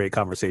 that's a great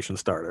conversation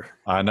starter.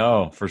 I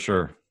know, for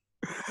sure.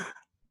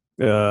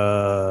 We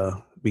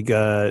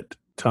got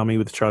Tommy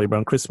with Charlie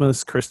Brown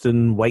Christmas,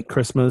 Kristen White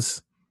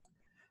Christmas.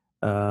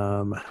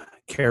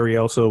 Carrie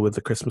also with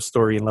The Christmas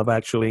Story and Love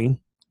Actually.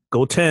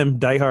 Go Tim,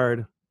 Die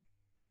Hard.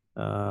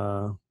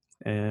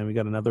 And we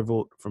got another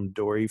vote from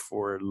Dory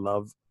for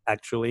Love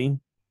Actually.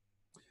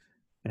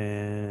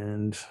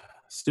 And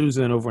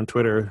Susan over on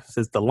Twitter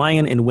says The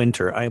Lion in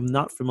Winter. I am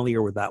not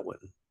familiar with that one.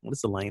 What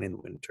is The Lion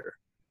in Winter?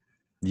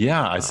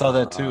 Yeah, I saw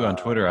that too on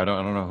Twitter. I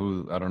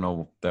don't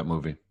know that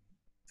movie.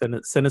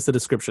 Send us the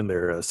description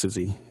there,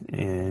 Susie.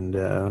 And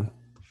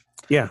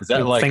yeah, is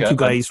that like thank you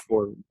guys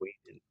for weighing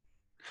in.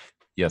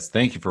 Yes,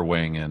 thank you for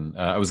weighing in.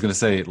 I was going to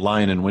say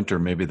Lion in Winter.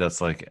 Maybe that's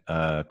like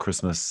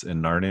Christmas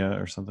in Narnia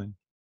or something.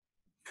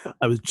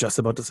 I was just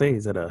about to say,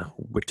 is that a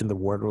witch in the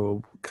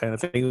wardrobe kind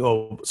of thing?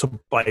 Oh, so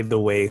by the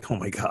way, oh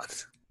my God,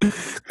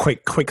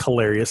 quick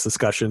hilarious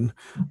discussion.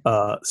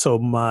 So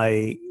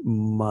my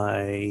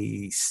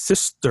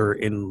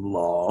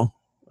sister-in-law,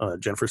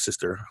 Jennifer's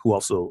sister, who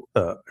also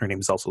her name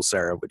is also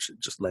Sarah, which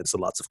just lends to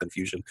lots of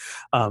confusion.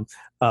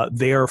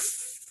 They are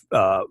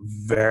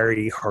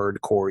very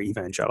hardcore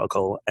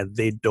evangelical, and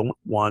they don't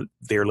want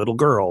their little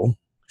girl.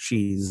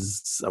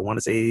 She's, I want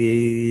to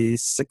say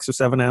 6 or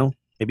 7 now,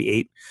 maybe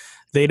 8.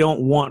 They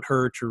don't want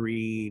her to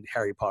read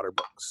Harry Potter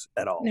books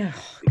at all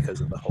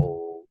because of the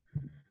whole,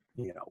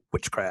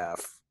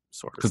 witchcraft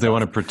sort of. Because they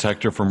want to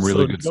protect her from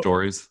really good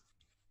stories.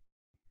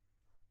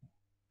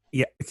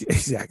 Yeah,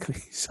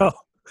 exactly. So,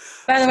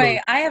 by the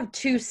way, I have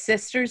 2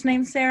 sisters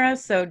named Sarah,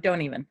 so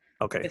don't even.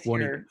 Okay,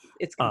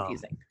 it's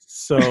confusing.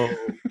 So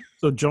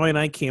Joy and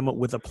I came up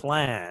with a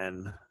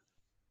plan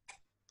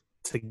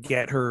to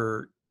get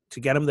him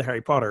the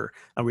Harry Potter,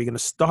 and we're going to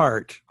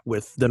start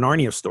with the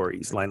Narnia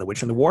stories, Lion, the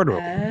Witch, and the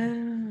Wardrobe.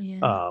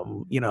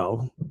 Oh, yeah.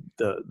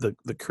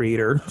 the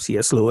creator,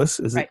 C.S. Lewis.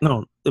 Is Right. it?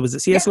 No, was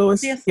it C.S. Yeah,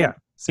 Lewis? C.S. Yeah,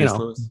 C.S.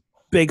 Lewis.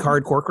 big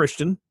hardcore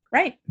Christian,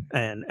 Right.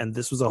 and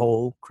this was a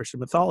whole Christian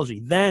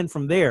mythology. Then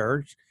from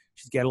there,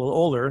 she's getting a little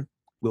older.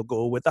 We'll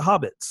go with the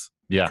Hobbits.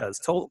 Yeah. Because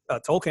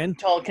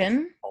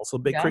Tolkien, also a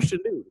big Yeah. Christian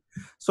dude.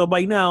 So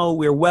by now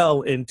we're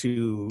well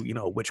into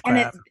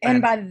witchcraft.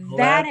 And by fantasy, all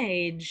that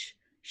age,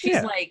 she's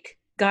Yeah. like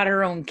got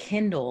her own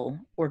Kindle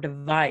or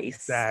device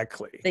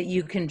exactly, that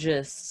you can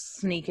just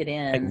sneak it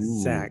in.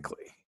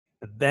 exactly.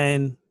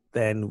 And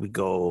then we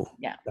go.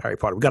 Yeah. The Harry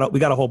Potter. We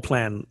got a whole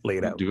plan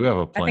laid We out. do have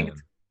a I think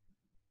plan.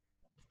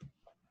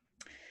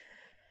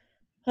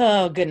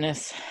 Oh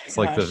goodness. It's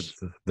like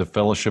the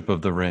Fellowship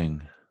of the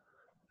Ring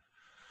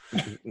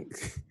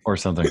or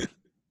something.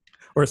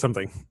 Or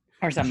something.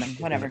 Or something,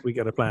 whatever. We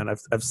got a plan.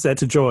 I've said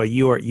to Joy,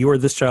 you are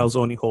this child's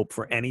only hope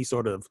for any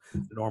sort of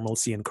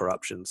normalcy and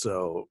corruption.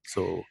 So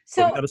we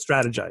got to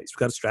strategize. We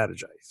got to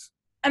strategize.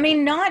 I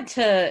mean, not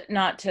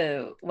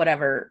to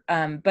whatever,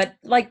 but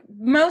like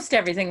most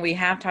everything we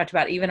have talked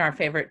about, even our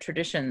favorite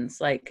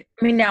traditions. Like,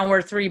 I mean, now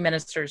we're three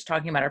ministers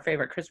talking about our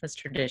favorite Christmas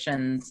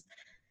traditions,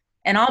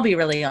 and I'll be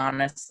really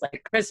honest.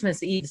 Like,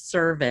 Christmas Eve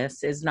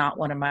service is not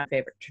one of my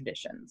favorite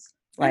traditions.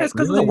 Like, That's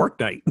because of the work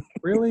night.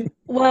 Really?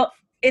 well,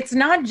 it's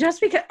not just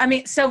because, I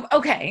mean, so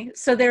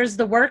there's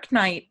the work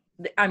night,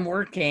 I'm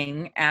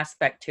working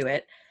aspect to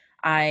it.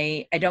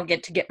 I don't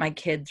get to get my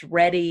kids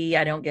ready.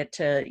 I don't get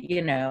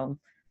to,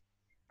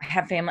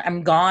 have family.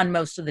 I'm gone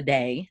most of the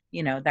day,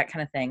 that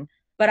kind of thing.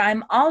 But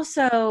I'm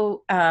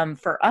also,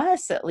 for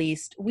us at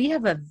least, we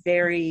have a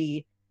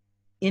very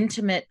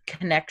intimate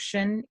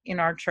connection in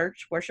our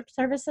church worship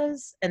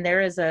services, and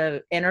there is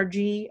a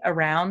energy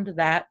around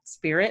that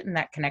spirit and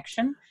that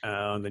connection.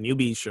 The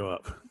newbies show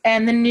up,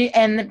 and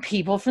the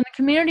people from the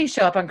community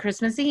show up on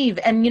Christmas Eve,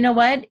 and you know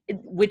what,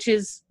 which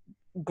is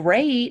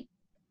great,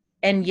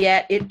 and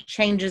yet it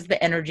changes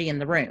the energy in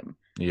the room.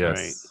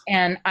 Yes. Right.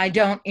 And I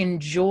don't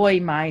enjoy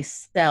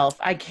myself.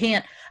 I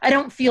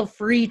don't feel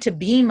free to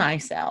be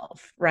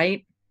myself,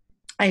 right?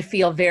 I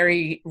feel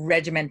very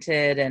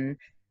regimented and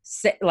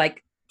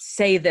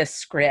say this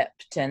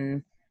script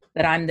and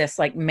that I'm this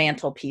like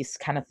mantelpiece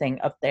kind of thing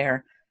up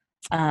there.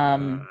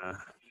 One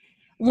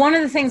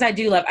of the things I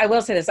do love, I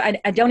will say this, I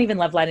don't even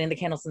love lighting the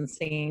candles and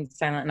singing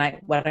Silent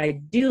Night. What I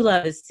do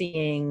love is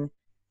seeing,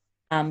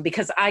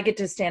 because I get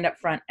to stand up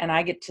front and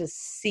I get to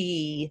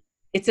see,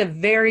 it's a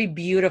very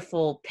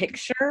beautiful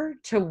picture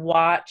to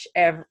watch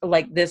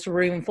like this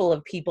room full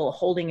of people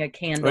holding a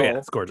candle. Oh yeah,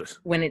 it's gorgeous.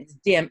 When it's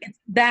dim.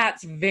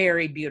 That's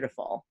very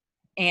beautiful.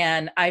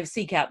 And I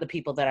seek out the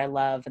people that I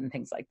love and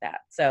things like that.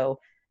 So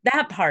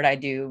that part I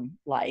do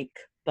like,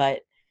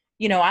 but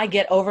I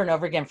get over and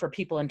over again for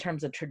people in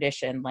terms of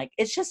tradition, like,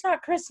 it's just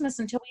not Christmas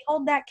until we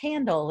hold that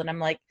candle. And I'm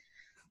like,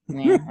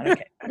 yeah,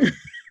 okay,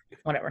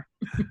 whatever.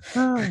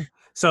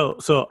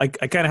 So I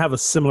kind of have a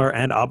similar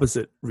and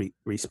opposite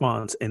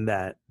response in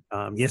that,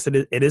 yes,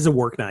 it is a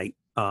work night.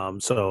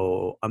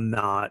 So I'm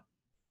not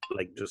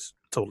like just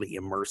totally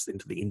immersed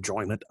into the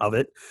enjoyment of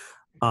it.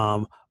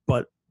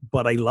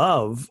 But I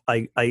love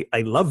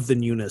the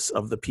newness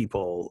of the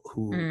people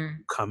who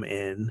come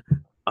in,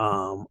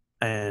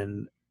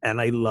 and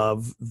I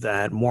love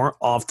that more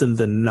often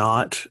than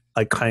not.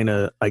 I kind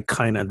of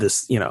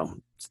this,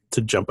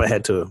 to jump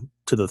ahead to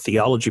the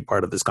theology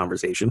part of this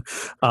conversation.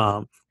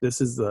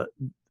 This is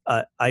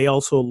I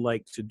also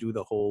like to do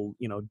the whole,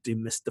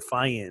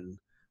 demystifying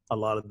a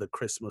lot of the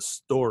Christmas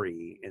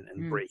story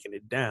and breaking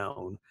it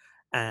down,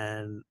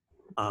 and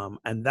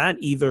that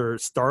either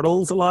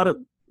startles a lot of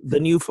the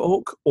new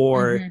folk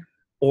or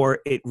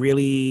it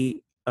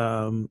really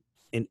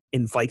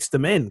invites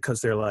them in, because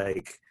they're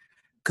like,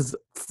 because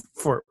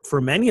for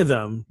many of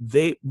them,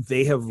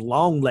 they have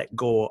long let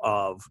go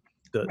of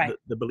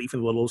the belief in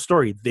the little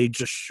story. They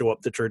just show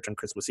up to church on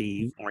Christmas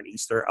Eve or on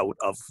Easter out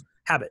of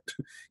habit,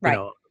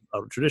 out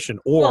of tradition,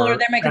 or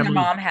they're making their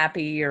mom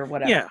happy or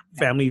whatever. Yeah,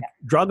 family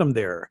drug them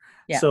there.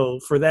 Yeah. So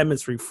for them,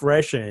 it's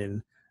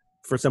refreshing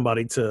for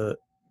somebody to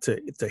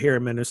hear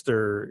a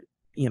minister,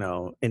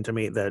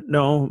 intimate that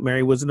no,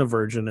 Mary wasn't a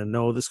virgin, and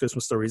no, this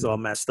Christmas story is all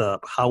messed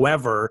up.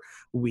 However,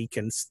 we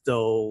can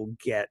still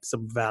get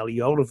some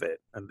value out of it,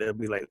 and they'll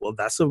be like, "Well,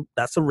 that's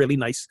a really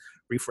nice,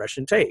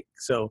 refreshing take."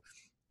 So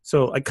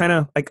I kind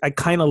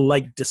of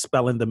like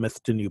dispelling the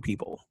myth to new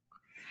people.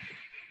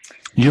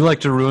 You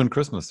like to ruin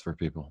Christmas for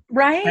people,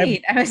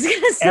 right? I was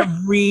gonna say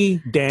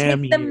every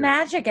damn take the year.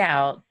 magic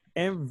out.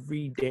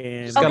 Every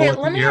damn. Just gotta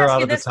let the air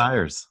out of the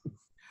tires.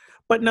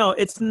 But no,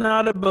 it's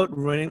not about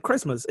ruining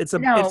Christmas. It's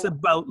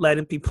about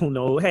letting people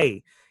know,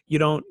 hey, you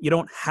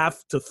don't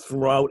have to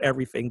throw out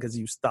everything because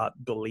you stop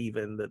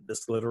believing that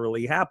this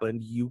literally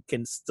happened. You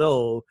can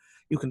still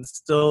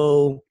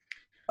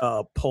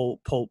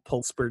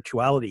pull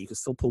spirituality. You can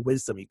still pull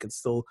wisdom. You can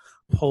still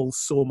pull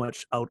so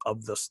much out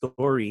of the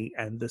story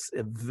and this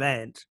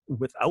event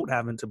without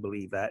having to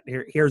believe that.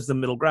 Here's the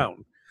middle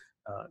ground,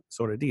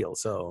 sort of deal.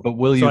 So, but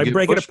will you? So I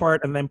break it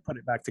apart and then put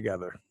it back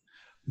together.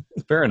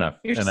 Fair enough.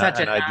 You're such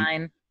a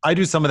nine. I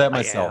do some of that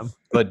myself.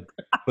 But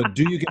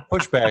do you get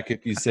pushback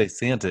if you say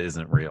Santa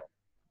isn't real?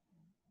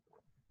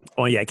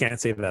 Oh yeah, I can't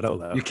say that out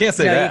loud. You can't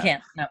say No, that. you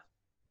can't. No.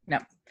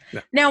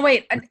 No. Now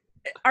wait,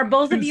 are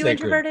both of Too you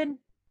sacred.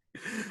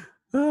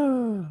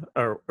 introverted?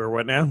 Or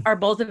what now? Are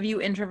both of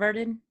you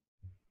introverted?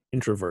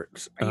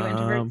 Introverts. Are you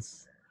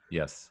introverts?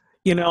 Yes.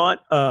 You know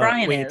what?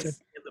 Brian when you is. take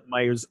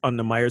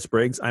the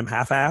Myers-Briggs, I'm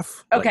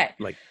half. Okay.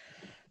 Like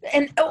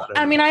And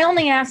I mean, I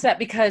only asked that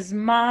because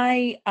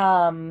my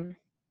I'm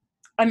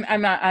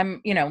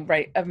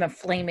right. I'm a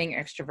flaming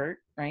extrovert,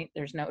 right?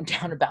 There's no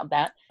doubt about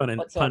that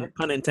whatsoever.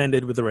 pun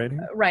intended with the red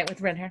hair. Right,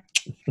 with red hair.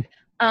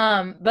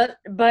 But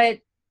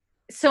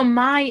so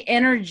my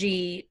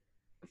energy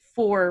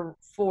for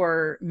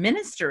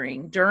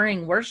ministering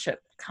during worship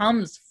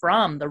comes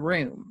from the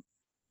room.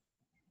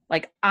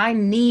 Like I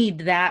need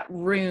that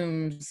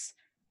room's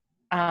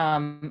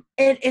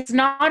it's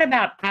not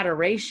about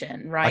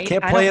adoration, right? I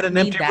can't play in don't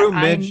an need empty that. room,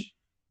 Midge.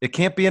 It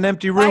can't be an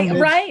empty room, Midge.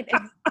 Right.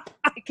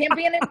 It can't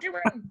be an empty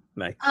room.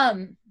 Nice.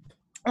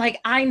 Like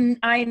I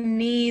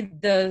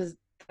need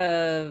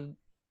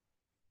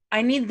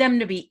I need them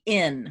to be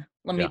in.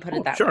 Let me put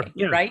it that way.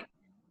 Yeah. Right.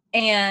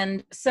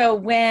 And so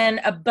when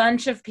a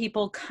bunch of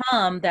people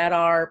come that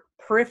are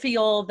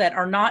peripheral, that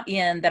are not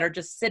in, that are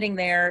just sitting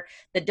there,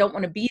 that don't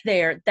want to be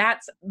there,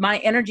 that's my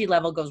energy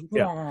level goes,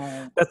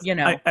 That's, you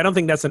know. I don't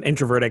think that's an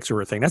introvert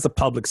extrovert thing. That's a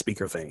public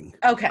speaker thing.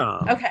 Okay.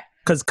 Okay.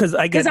 Because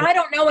I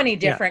don't know any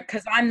different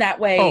because I'm that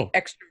way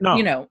no.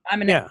 you know,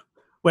 I'm an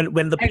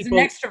when the as people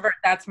an extrovert,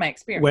 that's my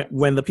experience.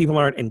 when the people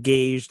aren't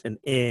engaged and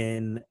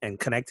in and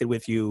connected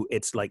with you,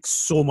 it's like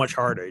so much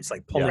harder. It's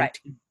like pulling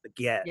teeth to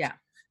get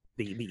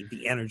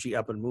the energy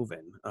up and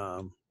moving.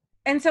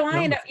 And so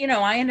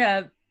I end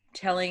up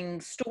telling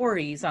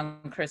stories on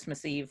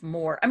Christmas Eve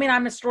more. I mean,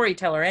 I'm a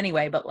storyteller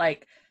anyway, but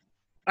like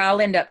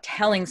I'll end up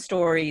telling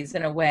stories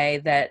in a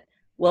way that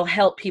will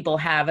help people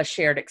have a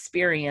shared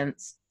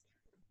experience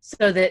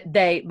so that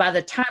by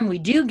the time we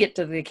do get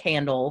to the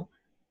candle,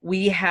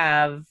 we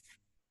have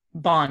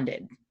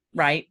bonded,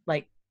 right?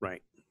 Like,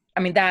 right.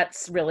 I mean,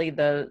 that's really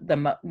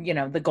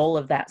the goal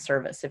of that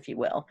service, if you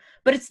will,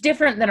 but it's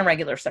different than a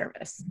regular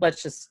service.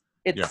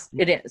 It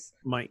is.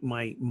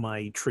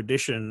 My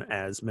tradition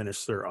as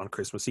minister on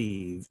Christmas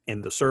Eve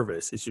in the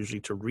service is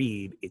usually to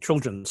read a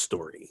children's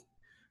story,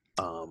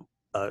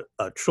 a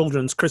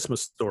children's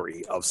Christmas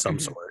story of some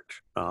sort,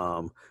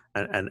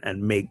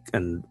 and make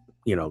and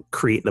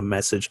create the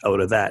message out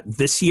of that.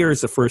 This year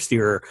is the first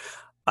year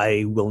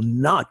I will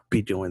not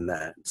be doing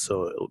that,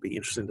 so it'll be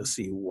interesting to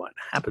see what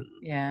happens.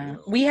 Yeah,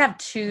 we have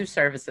two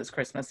services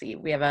Christmas Eve.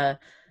 We have a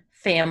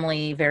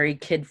family, very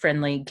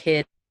kid-friendly,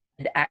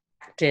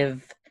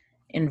 kid-active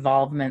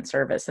involvement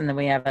service, and then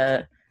we have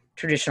a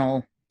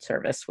traditional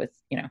service with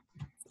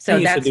so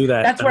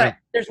that's where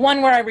there's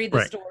one where I read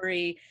the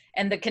story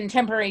and the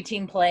contemporary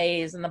team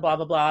plays and the blah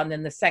blah blah, and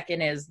then the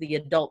second is the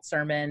adult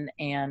sermon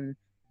and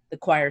the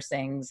choir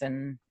sings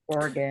and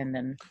organ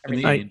and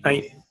everything.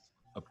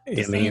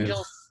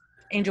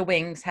 Angel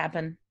wings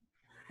happen.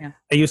 Yeah,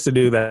 I used to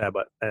do that,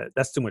 but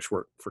that's too much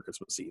work for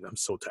Christmas Eve. I'm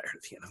so tired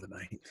at the end of the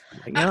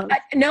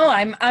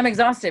night. I'm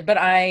exhausted, but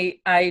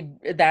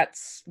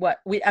that's what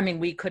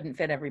we couldn't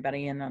fit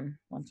everybody in on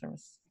one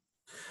service.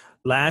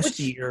 Last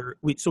year,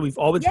 we've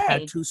always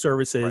had two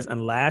services,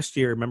 and last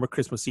year, remember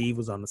Christmas Eve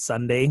was on a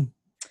Sunday.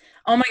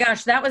 Oh my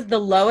gosh, that was the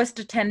lowest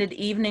attended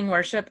evening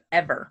worship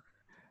ever.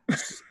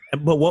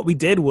 But what we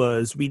did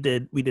was we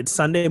did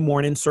Sunday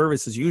morning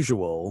service as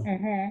usual.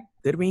 Mm-hmm.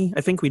 Did we?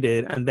 I think we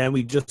did, and then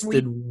we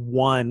did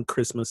one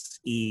Christmas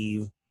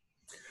Eve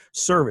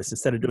service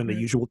instead of doing the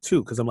usual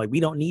two, because I'm like, we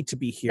don't need to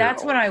be here.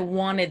 That's what I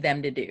wanted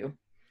them to do.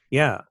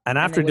 Yeah, and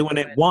after doing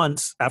it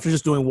once, after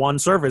just doing one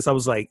service, I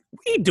was like,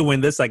 we doing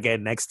this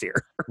again next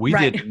year. We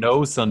did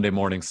no Sunday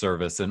morning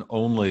service and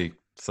only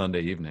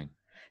Sunday evening.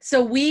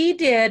 So we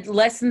did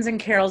lessons and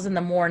carols in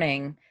the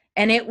morning,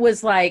 and it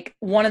was like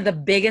one of the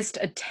biggest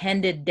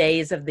attended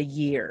days of the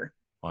year.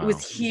 Wow. It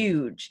was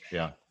huge.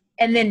 Yeah.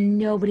 And then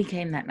nobody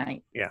came that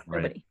night. Yeah.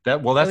 Nobody.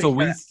 Right. That's what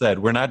we said.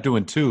 We're not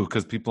doing two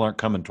because people aren't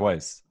coming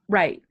twice.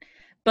 Right.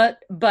 But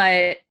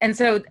and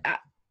so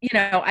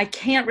I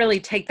can't really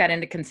take that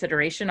into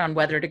consideration on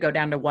whether to go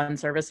down to one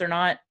service or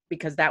not,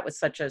 because that was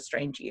such a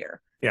strange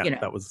year. Yeah,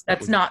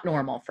 that's not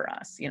normal for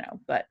us,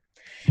 but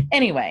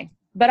anyway,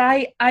 but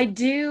I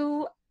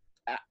do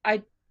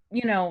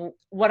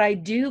what I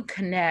do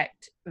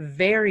connect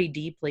very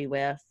deeply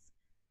with,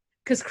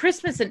 because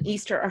Christmas and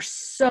Easter are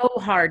so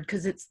hard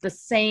because it's the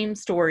same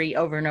story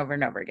over and over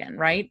and over again,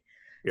 right?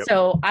 Yep.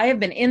 So I have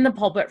been in the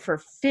pulpit for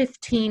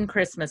 15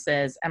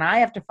 Christmases, and I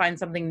have to find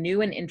something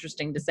new and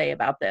interesting to say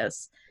about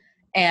this.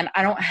 And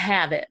I don't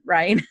have it,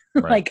 right?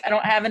 Like I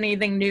don't have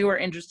anything new or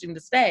interesting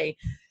to say.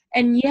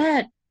 And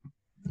yet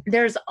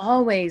there's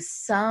always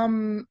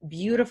some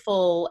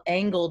beautiful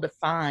angle to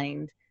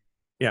find.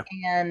 Yeah.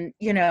 And,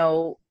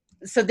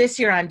 so this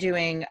year I'm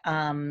doing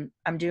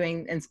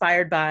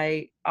inspired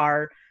by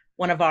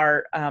one of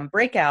our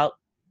breakout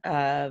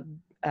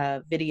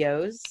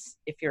videos.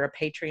 If you're a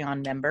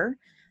Patreon member,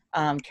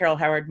 Carol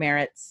Howard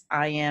Merritt's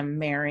I Am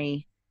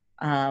Mary,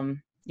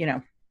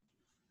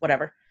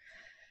 whatever.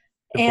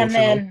 And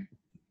then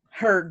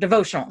her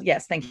devotional.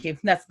 Yes, thank you.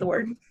 That's the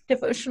word,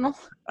 devotional.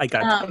 I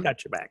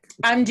got your back.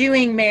 I'm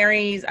doing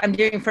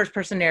first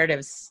person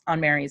narratives on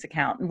Mary's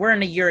account. And we're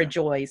in a year of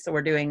joy, so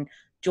we're doing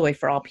joy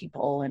for all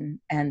people.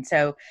 And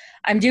so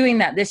I'm doing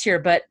that this year.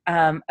 But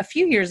a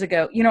few years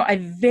ago, I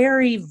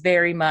very,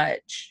 very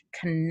much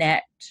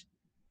connect,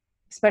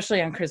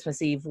 especially on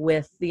Christmas Eve,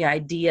 with the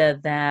idea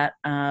that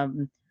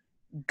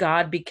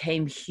God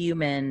became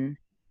human.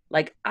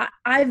 Like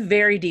I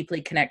very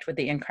deeply connect with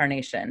the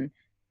incarnation.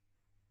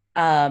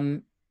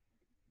 In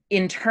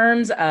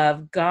terms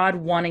of God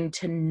wanting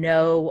to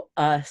know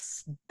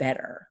us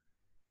better.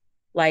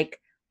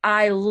 Like,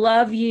 I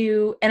love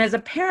you. And as a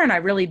parent, I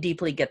really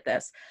deeply get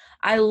this.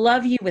 I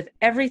love you with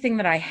everything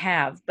that I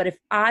have. But if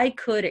I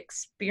could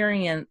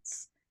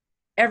experience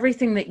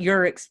everything that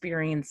you're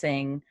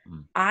experiencing,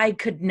 I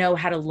could know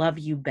how to love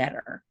you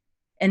better.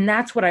 And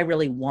that's what I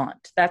really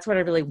want. That's what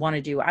I really want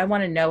to do. I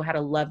want to know how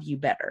to love you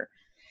better.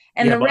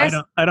 And the rest,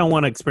 I don't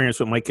want to experience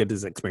what my kid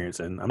is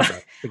experiencing. I'm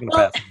sorry. Taking a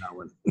pass on that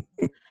one.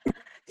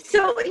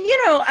 So,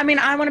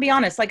 I want to be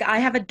honest. Like, I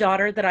have a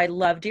daughter that I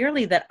love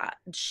dearly, that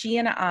she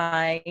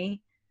and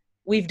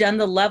we've done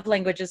the love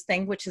languages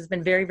thing, which has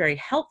been very, very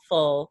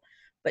helpful.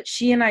 But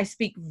she and I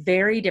speak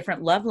very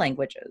different love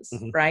languages,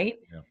 right?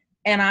 Yeah.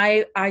 And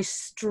I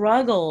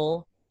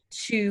struggle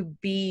to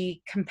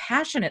be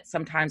compassionate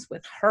sometimes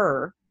with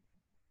her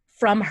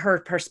from her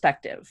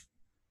perspective,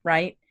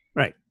 right?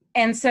 Right.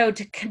 And so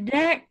to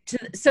connect,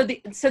 so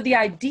the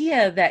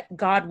idea that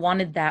God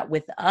wanted that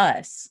with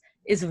us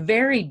is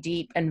very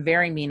deep and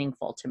very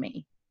meaningful to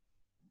me.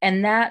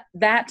 And that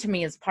to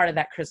me is part of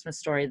that Christmas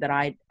story that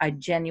I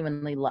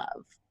genuinely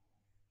love.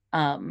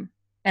 And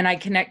I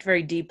connect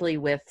very deeply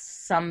with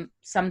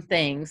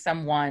something,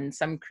 someone,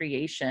 some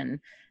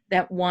creation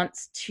that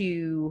wants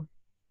to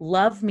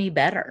love me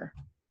better.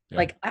 Yeah.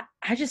 Like,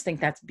 I just think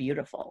that's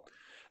beautiful.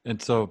 And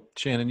so,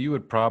 Shannon, you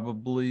would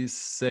probably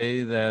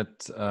say that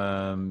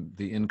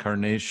the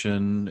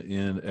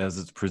incarnation, as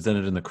it's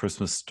presented in the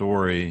Christmas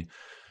story,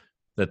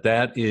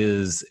 that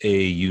is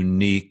a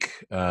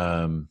unique,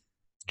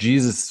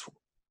 Jesus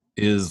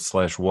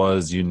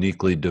was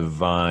uniquely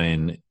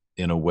divine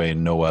in a way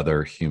no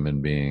other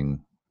human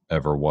being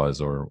ever was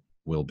or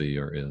will be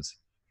or is.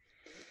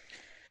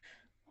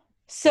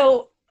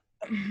 So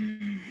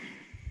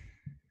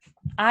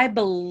I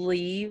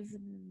believe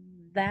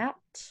that.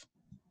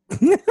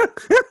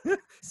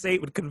 Say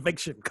it with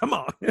conviction. Come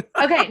on.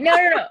 Okay, no.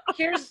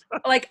 Here's,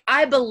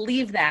 I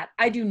believe that.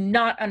 I do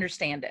not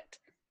understand it.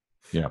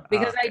 Yeah.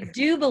 Because I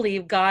do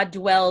believe God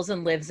dwells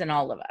and lives in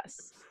all of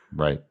us.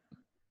 Right.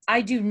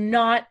 I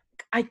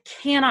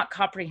cannot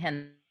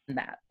comprehend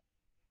that.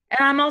 And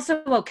I'm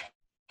also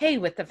okay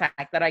with the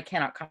fact that I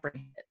cannot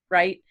comprehend it,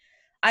 right?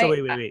 So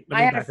wait.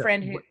 I have a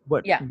friend who,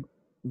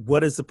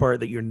 what is the part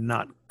that you're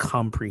not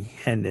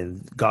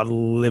comprehending? God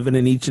living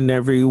in each and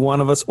every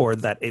one of us, or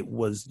that it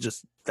was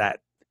just that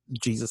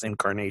Jesus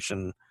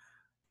incarnation,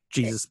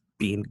 Jesus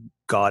being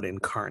God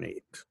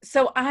incarnate?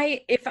 So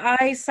if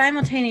I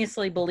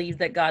simultaneously believe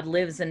that God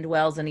lives and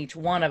dwells in each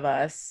one of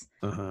us,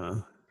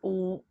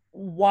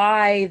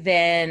 why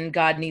then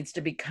God needs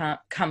to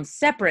become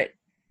separate,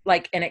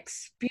 and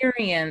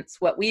experience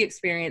what we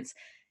experience?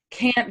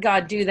 Can't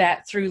God do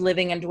that through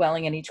living and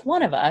dwelling in each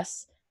one of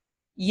us?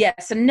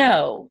 Yes and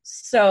no.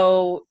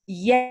 So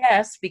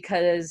yes,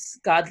 because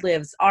God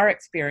lives our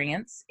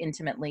experience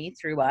intimately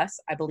through us.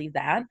 I believe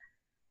that.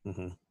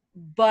 Mm-hmm.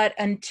 But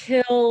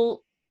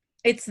until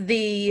it's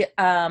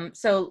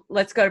so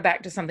let's go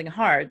back to something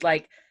hard.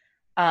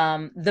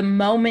 The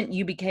moment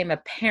you became a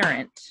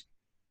parent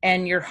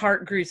and your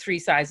heart grew 3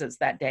 sizes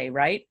that day,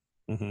 right?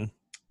 Mm-hmm.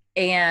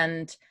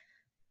 And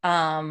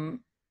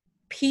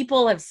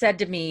people have said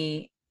to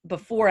me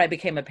before I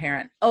became a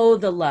parent, oh,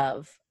 the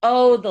love.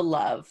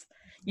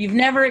 You've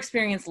never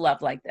experienced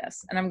love like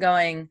this. And I'm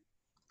going,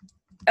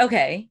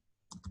 okay.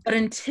 But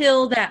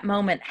until that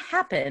moment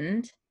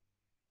happened,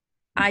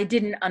 I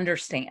didn't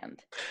understand.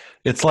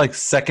 It's like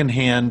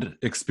secondhand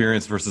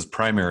experience versus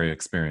primary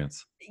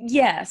experience.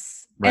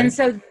 Yes. Right? And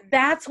so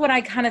that's what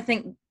I kind of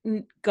think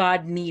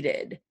God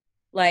needed.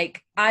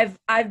 I've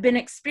been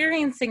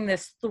experiencing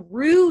this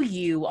through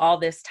you all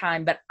this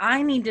time, but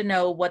I need to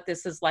know what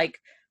this is like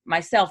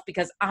myself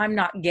because I'm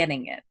not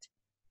getting it.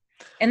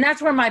 And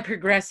that's where my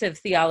progressive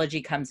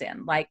theology comes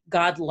in.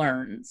 God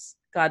learns,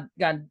 God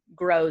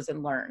grows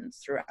and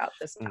learns throughout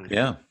this time.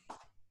 Yeah.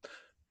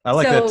 I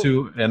like that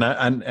too. And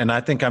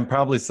I think I'm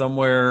probably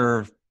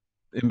somewhere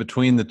in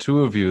between the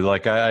two of you.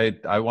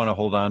 I want to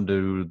hold on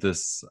to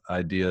this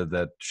idea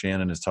that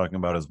Shannon is talking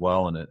about as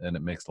well. And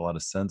it makes a lot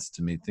of sense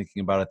to me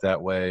thinking about it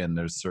that way. And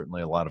there's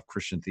certainly a lot of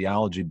Christian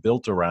theology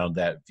built around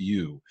that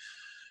view.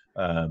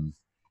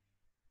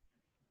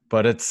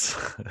 But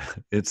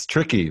it's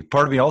tricky.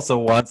 Part of me also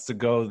wants to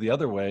go the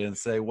other way and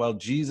say, well,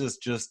 Jesus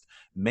just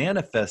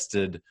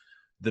manifested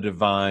the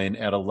divine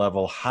at a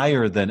level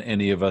higher than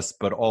any of us,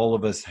 but all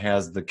of us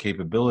has the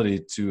capability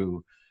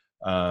to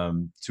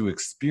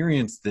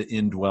experience the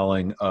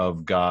indwelling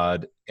of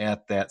God in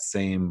that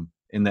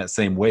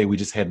same way. We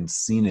just hadn't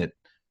seen it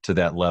to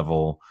that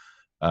level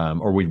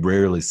or we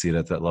rarely see it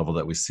at that level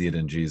that we see it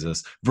in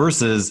Jesus,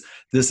 versus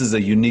this is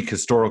a unique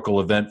historical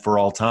event for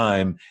all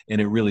time,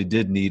 and it really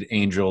did need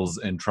angels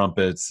and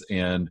trumpets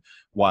and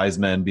wise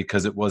men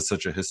because it was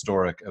such a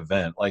historic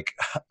event. Like,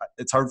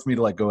 it's hard for me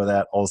to let go of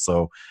that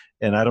also,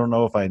 and I don't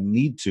know if I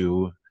need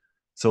to.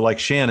 So like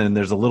Shannon,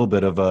 there's a little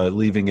bit of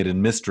leaving it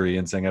in mystery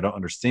and saying I don't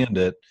understand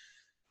it.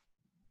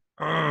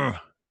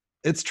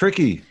 It's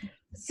tricky.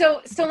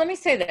 So let me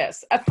say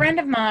this. A friend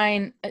of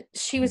mine,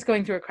 she was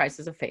going through a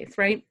crisis of faith,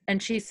 right?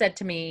 And she said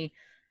to me,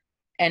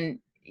 and,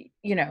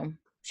 you know,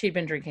 she'd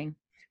been drinking,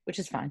 which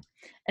is fine.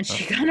 And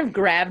she kind of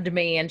grabbed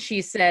me and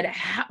she said,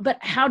 but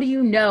how do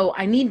you know?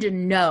 I need to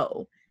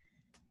know.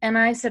 And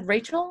I said,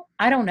 Rachel,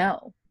 I don't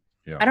know.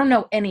 Yeah. I don't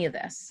know any of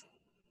this.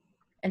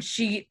 And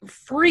she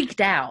freaked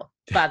out,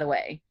 by the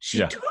way. She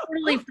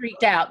totally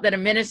freaked out that a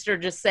minister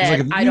just said,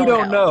 like, I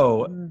don't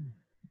know.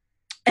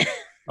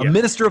 A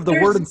minister of the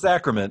word and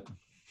sacrament.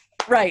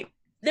 Right.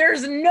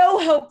 There's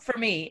no hope for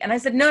me. And I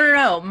said,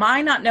 no.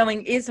 My not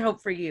knowing is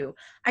hope for you.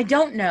 I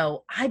don't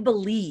know. I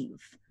believe.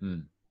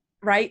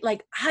 Right?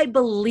 Like, I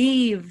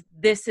believe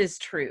this is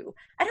true.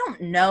 I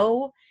don't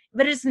know,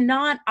 but it's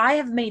not, I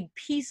have made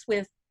peace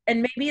with,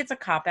 and maybe it's a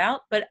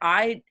cop-out, but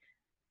I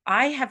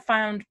have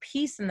found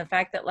peace in the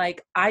fact that,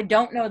 like, I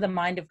don't know the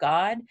mind of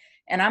God,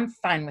 and I'm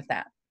fine with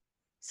that.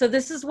 So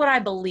this is what I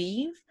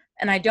believe,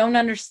 and I don't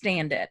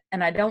understand it,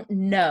 and I don't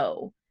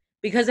know.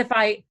 Because if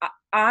I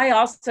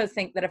also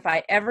think that if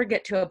I ever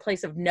get to a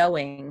place of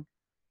knowing,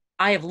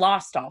 I have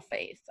lost all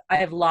faith. I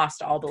have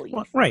lost all belief.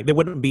 Well, right. There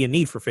wouldn't be a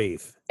need for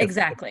faith.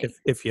 Exactly.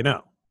 If you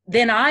know.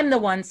 Then I'm the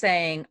one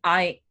saying,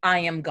 I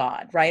am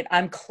God, right?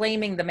 I'm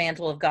claiming the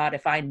mantle of God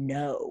if I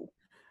know.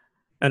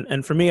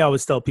 And for me, I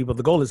always tell people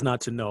the goal is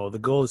not to know. The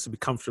goal is to be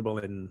comfortable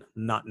in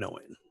not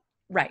knowing.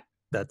 Right.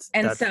 That's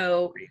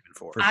so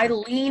I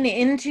lean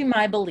into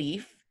my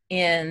belief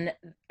in,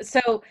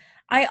 so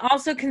I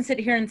also can sit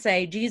here and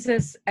say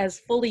Jesus as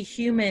fully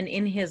human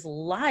in his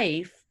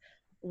life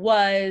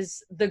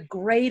was the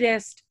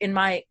greatest in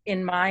my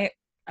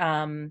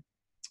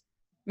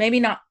maybe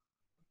not.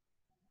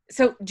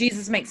 So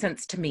Jesus makes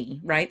sense to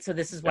me, right? So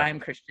this is why I'm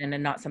Christian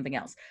and not something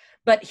else.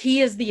 But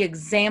he is the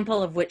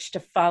example of which to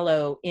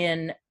follow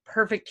in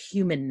perfect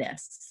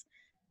humanness.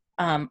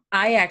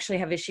 I actually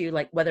have issue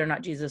like whether or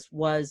not Jesus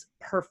was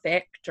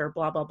perfect or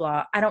blah, blah,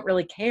 blah. I don't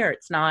really care.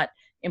 It's not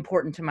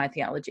important to my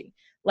theology.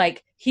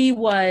 Like he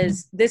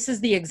was, this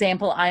is the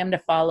example I am to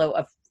follow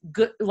of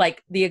good,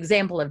 like the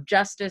example of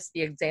justice,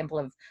 the example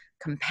of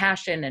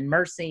compassion and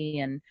mercy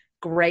and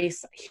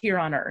grace here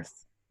on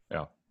earth.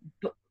 Yeah.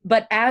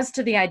 But as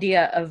to the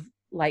idea of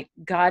like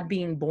God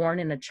being born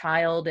in a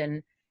child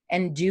and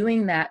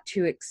doing that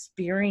to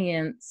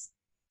experience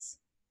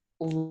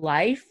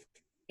life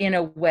in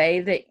a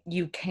way that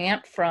you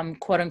can't from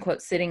quote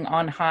unquote sitting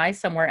on high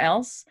somewhere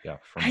else. Yeah.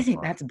 I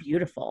think that's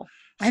beautiful.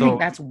 I think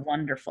that's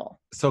wonderful.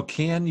 So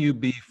can you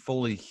be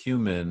fully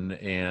human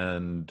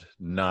and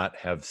not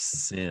have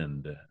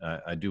sinned?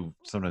 I do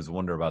sometimes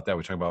wonder about that.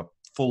 We talk about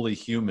fully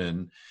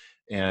human,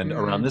 and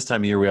around this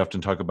time of year, we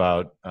often talk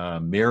about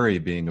Mary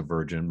being a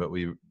virgin, but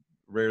we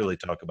rarely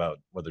talk about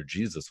whether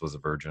Jesus was a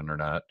virgin or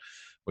not,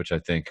 which I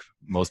think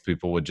most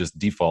people would just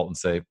default and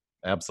say,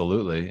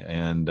 absolutely.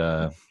 And,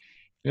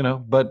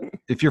 but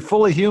if you're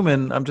fully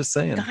human, I'm just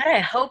saying. God, I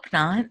hope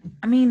not.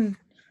 I mean,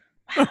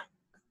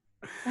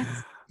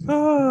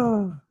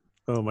 wow.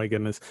 Oh my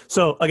goodness.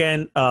 So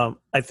again,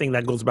 I think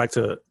that goes back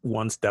to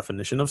one's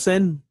definition of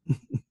sin.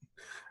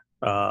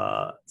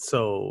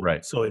 So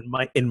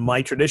in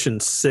my tradition,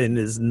 sin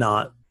is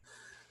not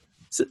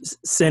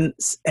sin.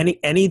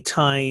 Any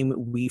time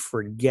we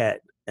forget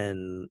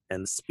and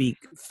speak,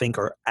 think,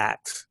 or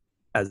act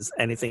as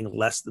anything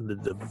less than the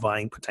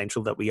divine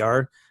potential that we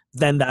are,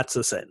 then that's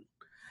a sin.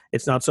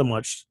 It's not so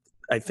much,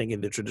 I think,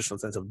 in the traditional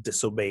sense of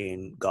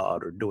disobeying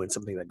God or doing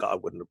something that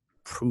God wouldn't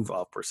approve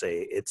of per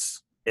se.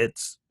 It's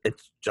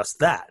just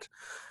that.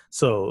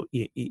 So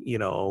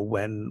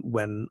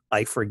when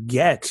I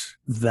forget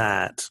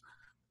that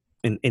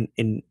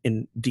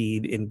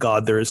indeed in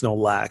God there is no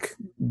lack.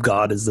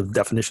 God is the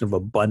definition of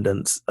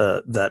abundance.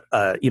 That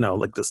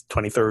like this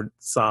 23rd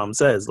Psalm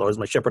says, "Lord is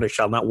my shepherd; I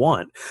shall not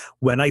want."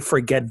 When I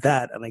forget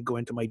that and I go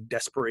into my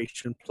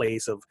desperation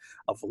place of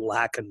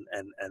lack and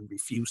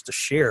refuse to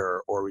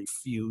share or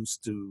refuse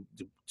to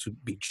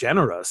be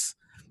generous,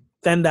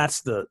 then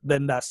that's the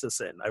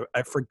sin.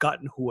 I've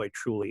forgotten who I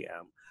truly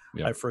am.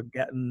 Yeah. I've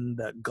forgotten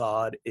that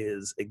God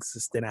is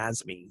existent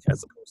as me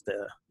as opposed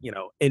to,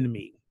 in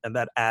me. And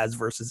that as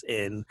versus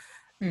in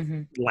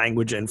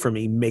language and for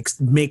me makes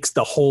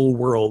the whole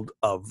world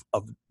of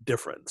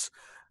difference.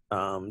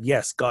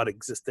 Yes, God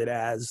existed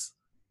as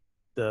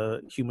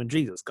the human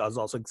Jesus. God's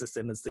also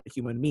existed as the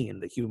human me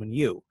and the human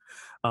you.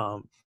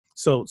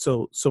 So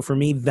for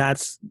me,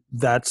 that's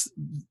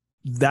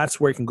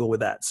where I can go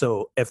with that.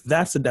 So if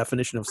that's the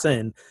definition of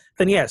sin,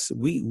 then yes,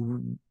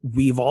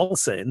 we've all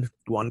sinned.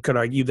 One could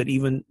argue that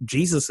even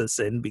Jesus has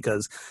sinned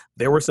because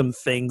there were some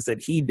things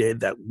that he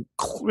did that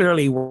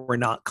clearly were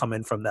not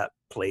coming from that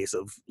place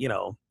of,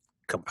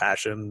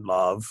 compassion,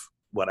 love,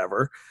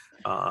 whatever.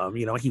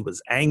 He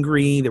was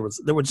angry. There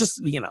were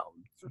just,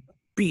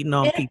 beating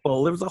on Yeah.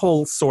 people. There was a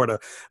whole sort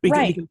of, we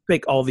can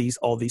pick all these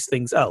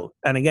things out.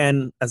 And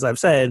again, as I've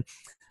said,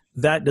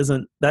 that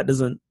doesn't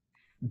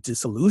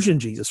disillusion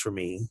Jesus for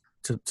me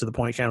to the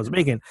point Shannon was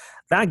making.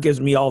 That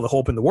gives me all the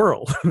hope in the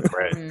world.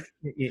 Right.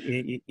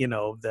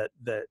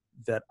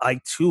 That I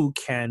too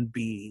can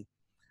be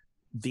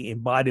the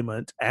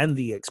embodiment and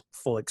the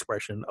full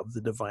expression of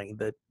the divine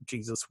that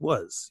Jesus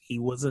was. He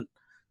wasn't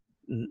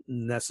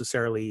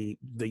necessarily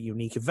the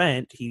unique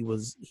event. He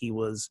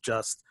was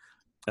just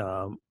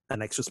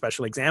an extra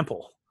special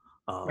example,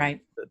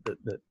 Right.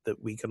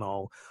 that we can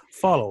all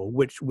follow,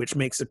 which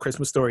makes the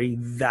Christmas story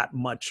that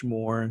much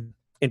more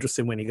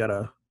interesting when you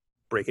gotta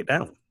break it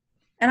down.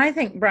 And I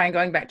think, Brian,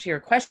 going back to your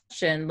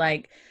question,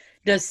 like,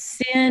 I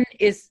think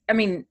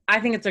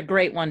it's a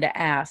great one to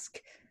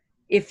ask.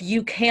 If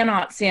you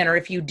cannot sin, or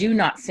if you do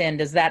not sin,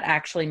 does that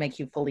actually make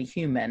you fully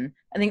human?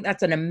 I think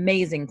that's an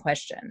amazing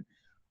question.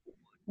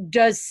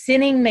 Does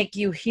sinning make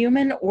you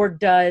human, or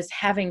does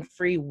having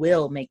free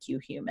will make you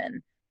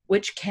human,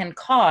 which can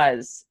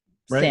cause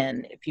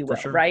sin, if you will,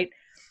 sure. right?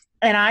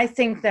 And I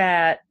think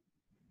that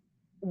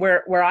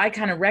where I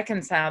kind of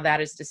reconcile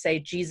that is to say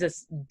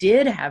Jesus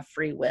did have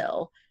free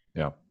will.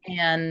 Yeah.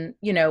 And,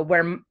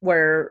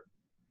 where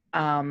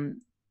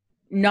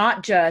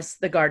not just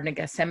the Garden of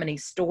Gethsemane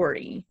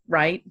story,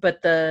 right?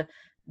 But the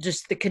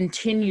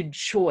continued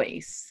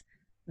choice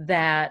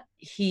that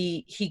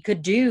he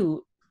could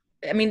do.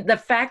 I mean, the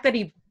fact that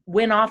he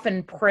went off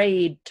and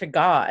prayed to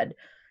God,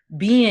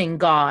 being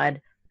God,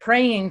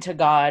 praying to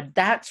God,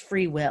 that's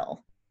free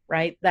will,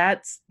 right?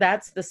 That's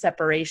the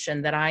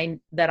separation that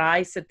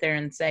I sit there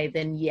and say,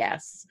 then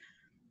yes,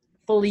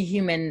 fully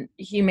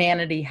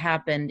humanity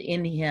happened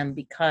in him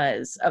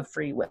because of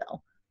free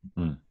will.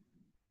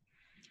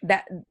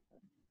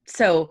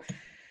 So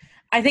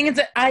I think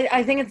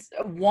it's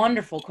a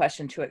wonderful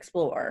question to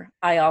explore.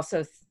 I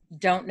also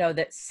don't know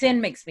that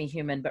sin makes me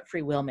human, but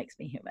free will makes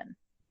me human.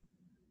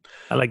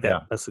 I like that.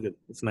 Yeah. That's a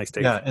nice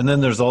take. Yeah. And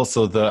then there's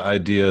also the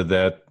idea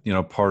that,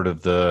 part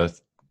of the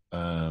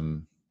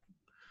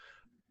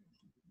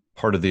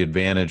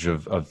advantage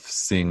of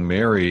seeing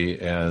Mary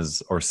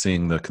or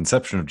seeing the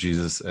conception of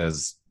Jesus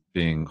as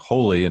being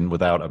holy and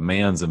without a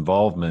man's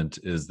involvement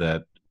is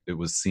that it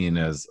was seen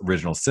as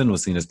original sin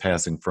was seen as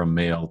passing from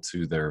male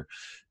to their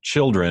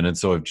children. And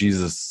so if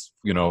Jesus,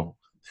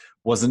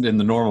 wasn't in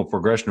the normal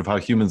progression of how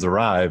humans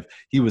arrive,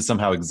 he was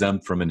somehow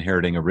exempt from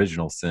inheriting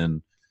original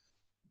sin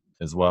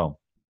as well.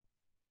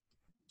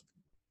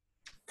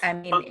 I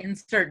mean,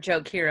 insert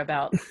joke here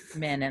about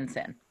men and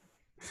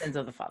sins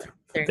of the father.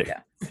 There you go.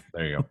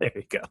 There you go. There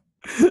you go.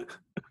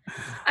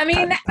 I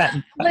mean,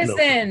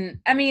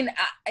 listen, I mean,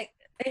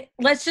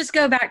 let's just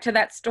go back to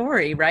that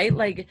story, right?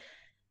 Like,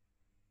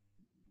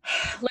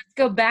 let's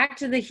go back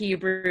to the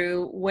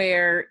Hebrew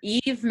where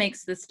Eve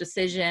makes this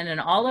decision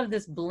and all of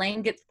this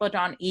blame gets put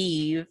on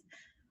Eve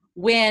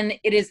when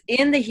it is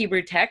in the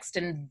Hebrew text,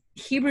 and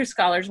Hebrew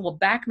scholars will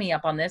back me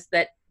up on this,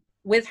 that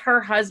with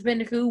her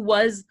husband who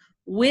was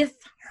with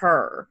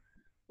her.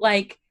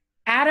 Like,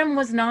 Adam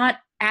was not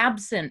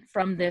absent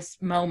from this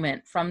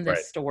moment, from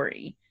this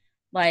story.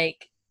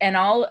 Like, and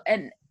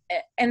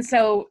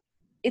so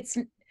it's,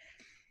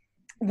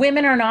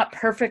 women are not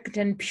perfect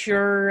and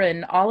pure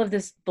and all of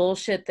this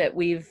bullshit that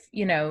we've,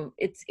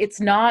 it's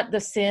not the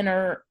sin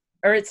or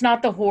it's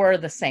not the whore or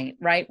the saint,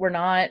 right? We're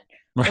not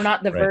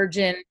the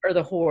virgin or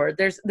the whore.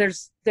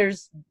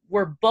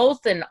 We're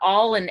both and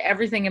all and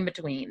everything in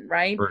between,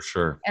 right? For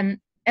sure.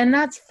 And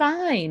that's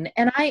fine.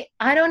 And I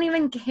don't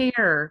even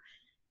care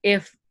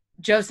if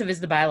Joseph is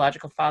the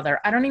biological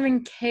father. I don't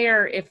even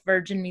care if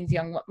virgin means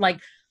young. Like,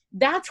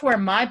 that's where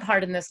my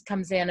part in this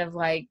comes in of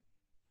like,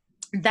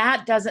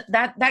 that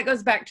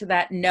goes back to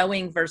that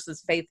knowing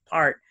versus faith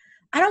part.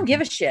 I don't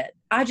give a shit.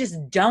 I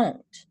just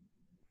don't.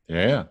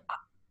 Yeah.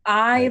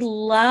 I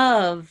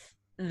love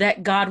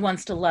that God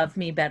wants to love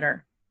me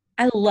better.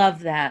 I love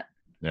that.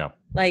 Yeah.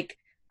 Like,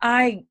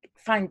 I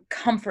find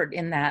comfort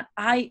in that.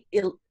 I'm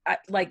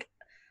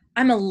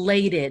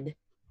elated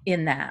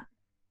in that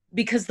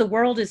because the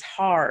world is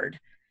hard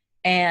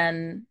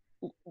and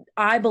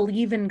I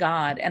believe in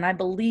God and I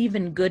believe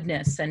in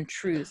goodness and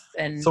truth.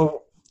 And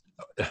so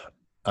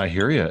I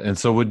hear you. And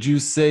so would you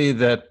say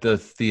that the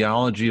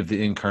theology of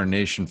the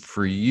incarnation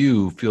for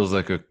you feels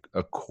like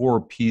a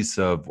core piece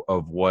of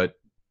what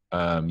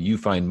you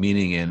find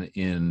meaning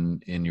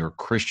in your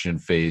Christian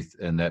faith,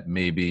 and that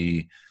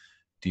maybe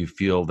do you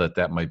feel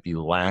that might be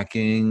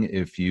lacking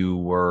if you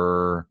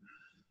were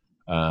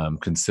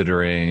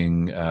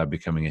considering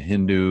becoming a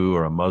Hindu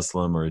or a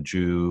Muslim or a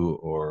Jew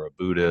or a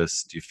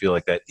Buddhist? Do you feel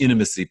like that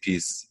intimacy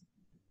piece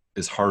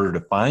is harder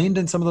to find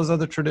in some of those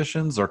other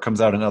traditions or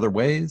comes out in other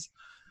ways?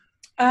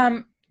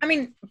 I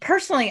mean,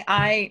 personally,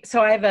 I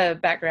have a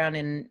background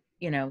in,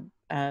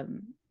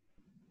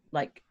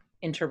 like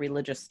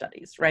interreligious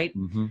studies, right?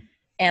 Mm-hmm.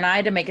 And I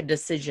had to make a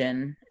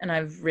decision, and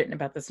I've written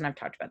about this and I've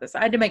talked about this.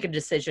 I had to make a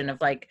decision of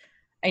like,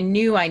 I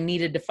knew I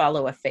needed to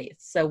follow a faith.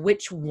 So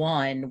which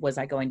one was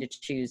I going to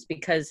choose?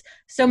 Because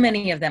so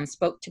many of them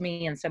spoke to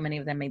me and so many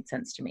of them made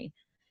sense to me.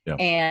 Yeah.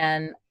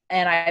 And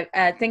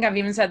I think I've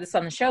even said this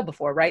on the show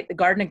before, right? The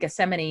Garden of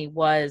Gethsemane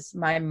was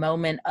my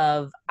moment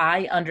of,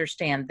 I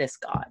understand this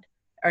God,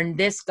 or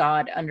this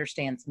God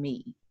understands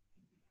me.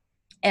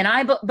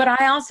 But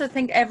I also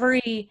think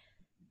every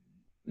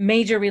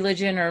major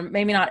religion, or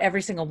maybe not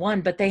every single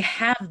one, but they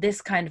have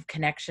this kind of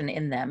connection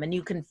in them, and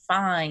you can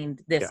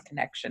find this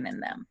connection in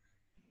them.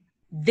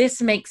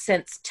 This makes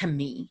sense to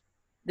me.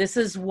 This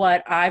is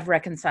what I've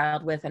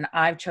reconciled with and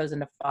I've chosen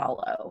to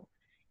follow.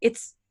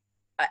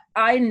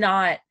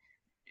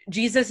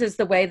 Jesus is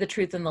the way, the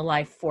truth, and the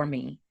life for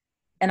me.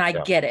 And I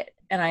get it.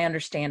 And I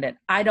understand it.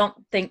 I don't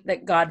think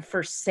that God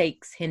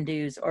forsakes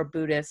Hindus or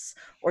Buddhists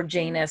or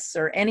Jainists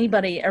or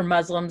anybody, or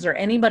Muslims or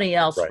anybody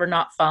else for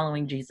not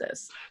following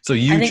Jesus. So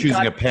you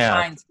choosing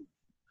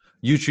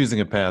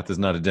a path is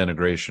not a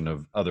denigration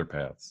of other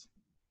paths.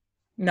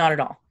 Not at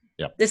all.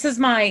 Yeah. This is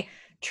my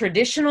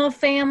traditional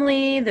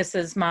family. This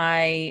is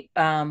my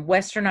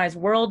westernized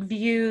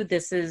worldview.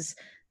 This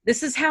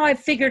is how I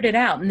figured it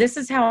out. And this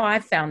is how I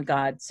found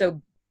God.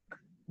 So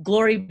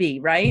glory be,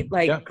 right?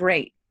 Like,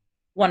 great.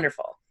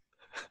 Wonderful.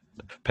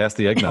 Pass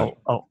the eggnog.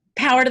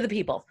 Power to the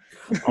people.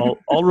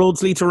 all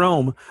roads lead to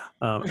Rome,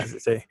 as they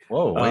say.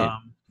 Whoa,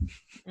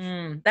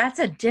 wait. That's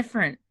a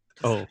different.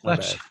 Oh, my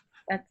bad.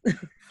 That's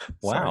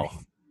wow.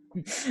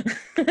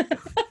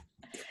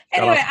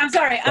 Anyway, I'm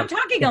sorry. I'm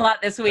talking a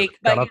lot this week,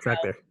 but off track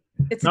there.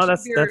 It's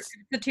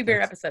a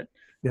two-beer episode.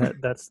 Yeah,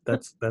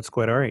 that's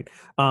quite all right.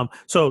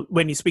 So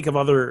when you speak of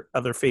other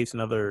faiths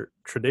and other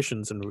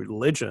traditions and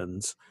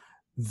religions,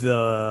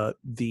 the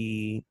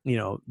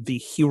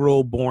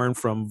hero born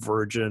from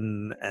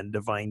virgin and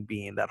divine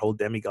being, that whole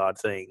demigod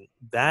thing,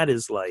 that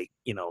is like,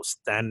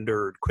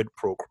 standard quid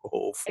pro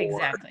quo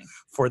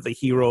for the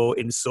hero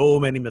in so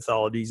many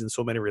mythologies and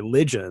so many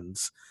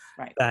religions.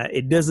 Right. That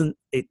it doesn't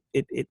it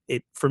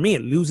for me,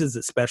 it loses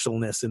its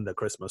specialness in the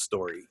Christmas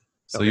story.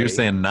 So you're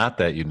saying not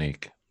that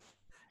unique?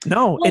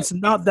 No, it's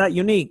not that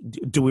unique.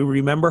 Do we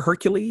remember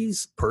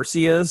Hercules,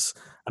 Perseus?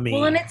 I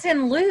mean, and it's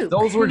in Luke.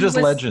 Those were just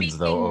legends,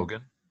 though,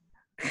 Ogun.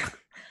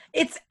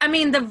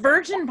 The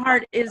virgin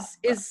part is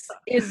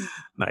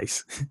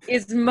nice.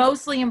 Is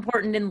mostly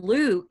important in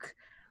Luke,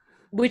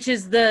 which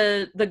is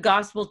the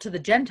gospel to the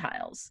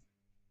Gentiles.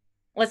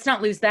 Let's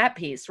not lose that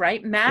piece,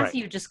 right?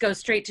 Matthew just goes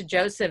straight to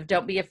Joseph.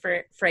 Don't be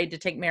afraid to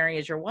take Mary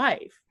as your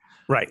wife.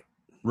 Right.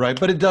 Right,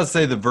 but it does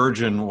say the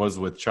virgin was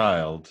with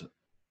child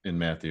in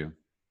Matthew.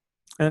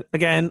 And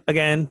again,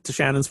 to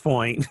Shannon's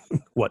point,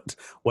 what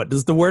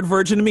does the word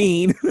virgin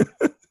mean?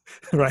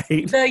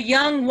 Right. The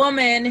young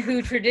woman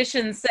who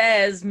tradition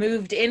says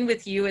moved in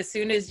with you as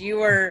soon as you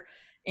were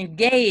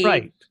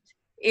engaged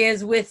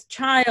is with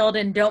child,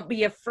 and don't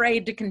be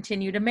afraid to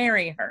continue to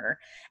marry her.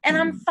 And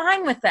I'm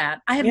fine with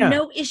that. I have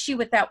no issue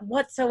with that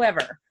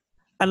whatsoever.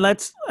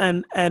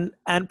 And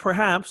and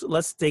perhaps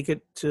let's take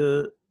it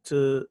to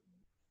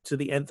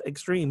the nth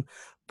extreme.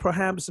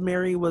 Perhaps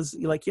Mary was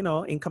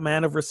in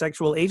command of her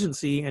sexual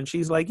agency, and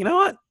she's like, you know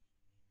what?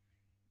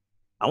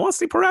 I want to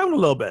sleep around a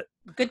little bit.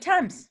 Good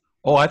times.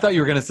 Oh, I thought you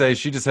were going to say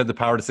she just had the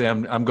power to say,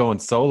 I'm going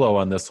solo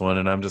on this one,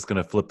 and I'm just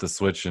going to flip the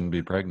switch and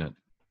be pregnant.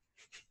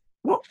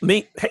 Well,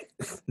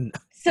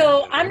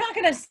 So I'm not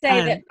going to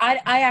say that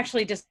I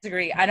actually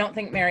disagree. I don't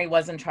think Mary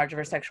was in charge of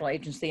her sexual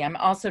agency. I'm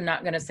also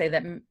not going to say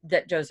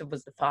that Joseph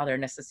was the father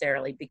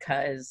necessarily,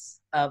 because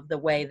of the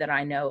way that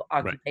I know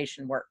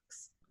occupation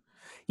works.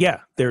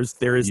 Yeah, there is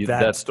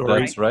that story.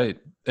 That's right.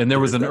 And there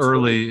was an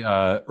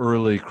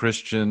early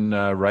Christian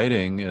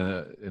writing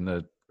in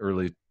the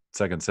early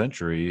 2nd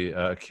century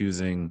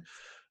accusing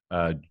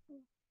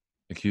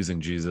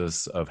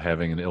Jesus of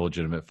having an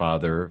illegitimate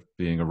father,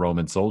 being a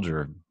Roman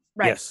soldier.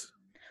 Right. Yes.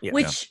 Yeah.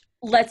 Which,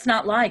 let's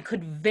not lie,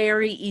 could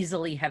very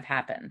easily have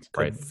happened.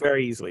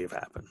 Very easily have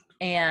happened.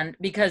 And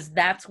because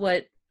that's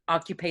what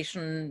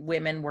occupation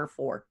women were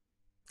for.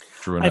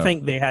 True enough. I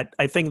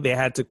think they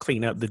had to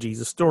clean up the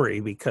Jesus story,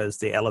 because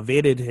they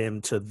elevated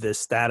him to this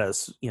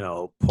status,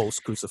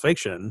 post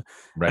crucifixion,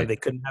 and they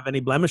couldn't have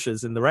any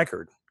blemishes in the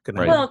record.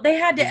 Well, they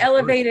had to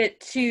elevate it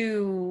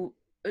to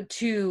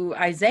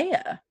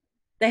Isaiah.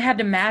 They had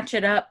to match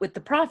it up with the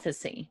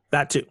prophecy.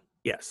 That too.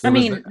 Yes.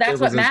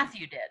 That's what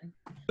Matthew did.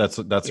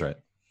 That's right.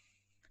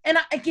 And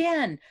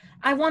again,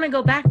 I want to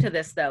go back to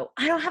this, though.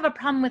 I don't have a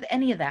problem with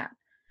any of that.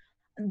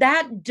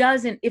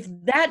 If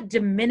that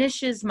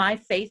diminishes my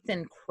faith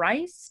in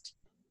Christ,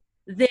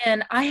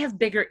 then I have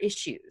bigger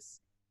issues.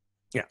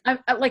 Yeah.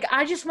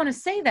 I just want to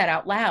say that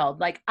out loud.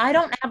 Like, I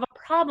don't have a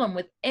problem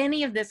with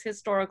any of this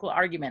historical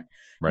argument.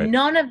 Right.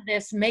 None of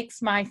this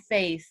makes my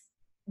faith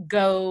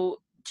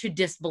go to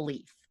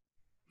disbelief.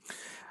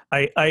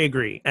 I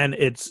agree. And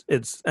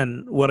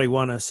and what I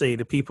want to say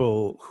to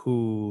people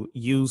who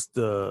use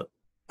the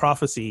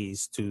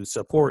prophecies to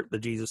support the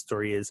Jesus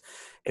story is,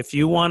 if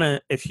you want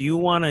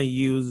to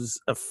use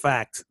a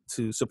fact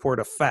to support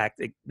a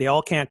fact, they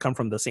all can't come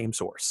from the same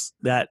source.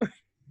 That's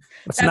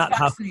not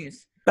Fox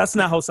News. That's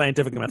not how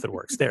scientific method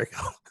works. There you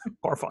go.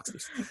 Or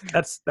foxes.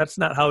 That's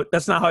not how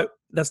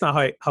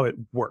it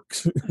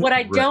works. What I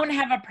Right. don't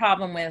have a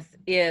problem with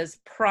is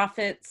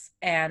prophets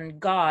and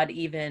God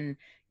even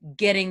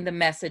getting the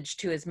message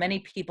to as many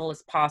people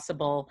as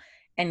possible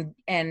and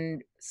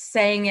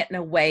saying it in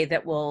a way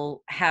that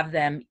will have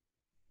them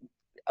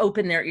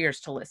open their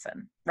ears to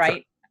listen, right?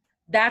 Sure.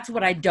 That's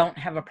what I don't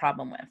have a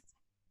problem with.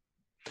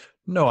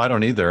 No, I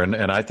don't either.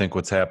 And I think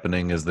what's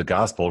happening is the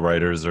gospel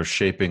writers are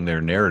shaping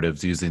their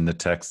narratives using the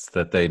texts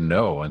that they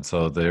know. And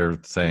so they're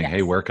saying, hey,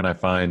 Yes. where can I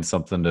find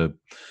something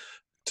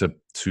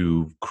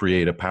to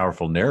create a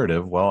powerful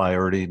narrative? Well, I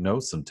already know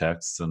some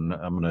texts and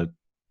I'm going to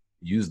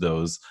use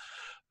those.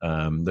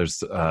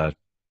 There's a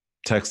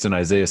text in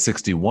Isaiah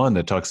 61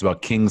 that talks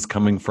about kings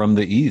coming from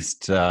the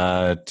east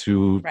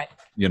to Right.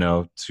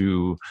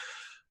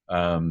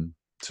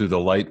 to the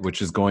light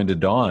which is going to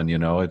dawn.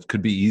 It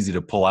could be easy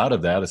to pull out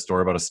of that a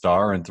story about a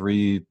star and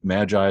 3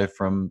 magi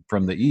from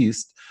the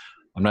east.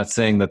 I'm not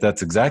saying that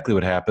that's exactly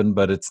what happened,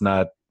 but it's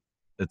not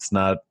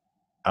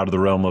out of the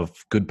realm of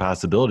good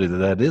possibility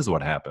that is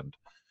what happened.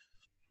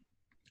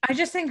 I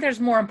just think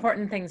there's more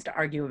important things to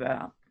argue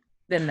about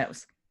than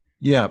those.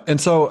 Yeah. And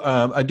so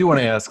I do want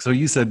to ask, so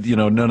you said,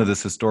 none of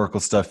this historical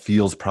stuff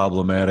feels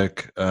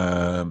problematic.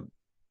 And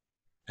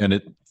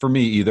for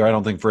me either, I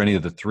don't think for any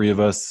of the 3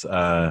 of us.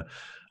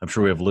 I'm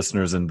sure we have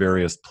listeners in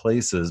various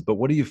places, but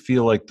what do you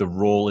feel like the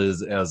role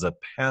is as a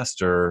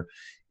pastor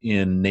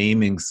in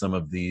naming some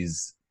of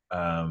these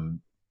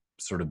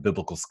sort of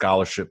biblical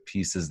scholarship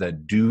pieces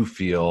that do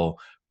feel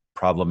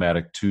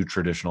problematic to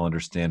traditional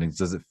understandings?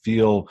 Does it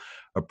feel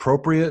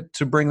appropriate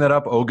to bring that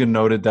up? Ogun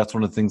noted that's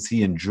one of the things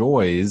he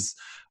enjoys.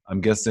 I'm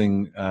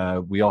guessing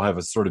we all have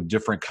a sort of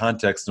different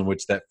context in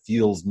which that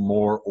feels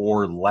more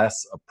or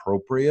less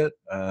appropriate.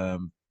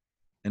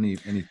 Any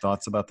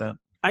thoughts about that?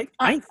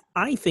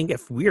 I think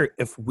if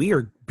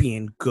we're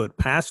being good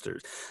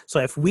pastors, so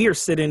if we are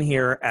sitting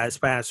here as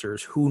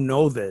pastors who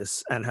know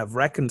this and have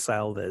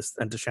reconciled this,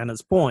 and to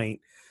Shanna's point,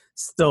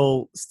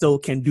 still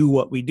can do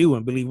what we do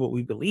and believe what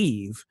we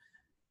believe,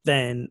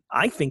 then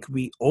I think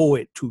we owe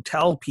it to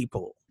tell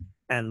people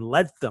and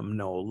let them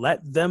know, let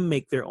them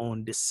make their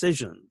own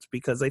decisions.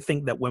 Because I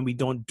think that when we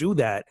don't do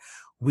that,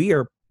 we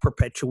are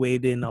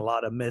perpetuating a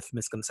lot of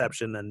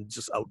misconception, and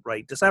just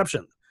outright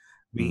deception.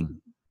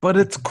 But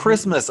it's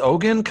Christmas,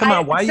 Ogun. Come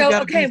on, why you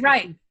got okay,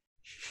 right.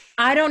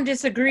 I don't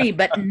disagree,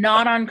 but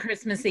not on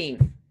Christmas Eve.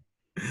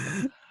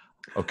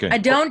 Okay. I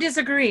don't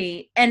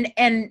disagree.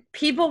 And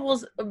people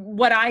will,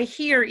 what I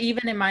hear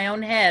even in my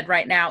own head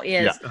right now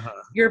is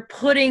you're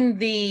putting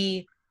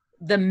the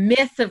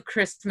myth of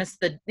Christmas,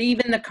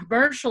 even the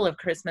commercial of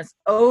Christmas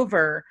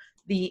over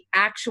the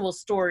actual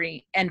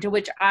story. And to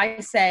which I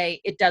say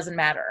it doesn't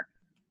matter,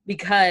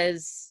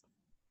 because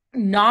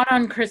not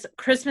on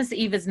Christmas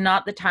Eve is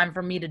not the time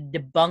for me to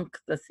debunk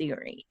the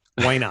theory.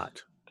 Why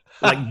not?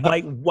 Like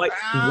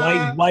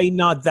why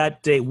not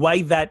that day?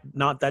 Why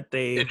not that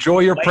day? Enjoy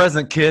your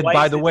present, kid.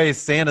 By the way,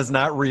 Santa's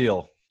not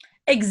real.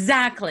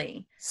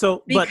 Exactly.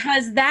 So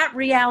because that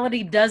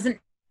reality doesn't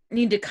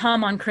need to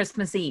come on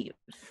Christmas Eve.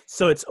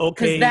 So it's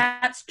okay. Because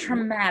that's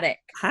traumatic.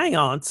 Hang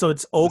on. So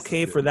it's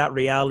okay for that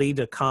reality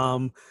to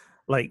come.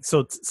 Like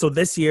so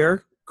this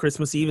year,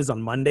 Christmas Eve is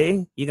on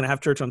Monday. You're going to have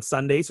church on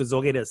Sunday. So it's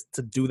okay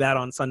to do that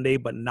on Sunday,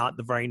 but not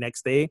the very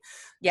next day.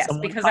 Yes,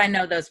 because I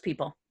know those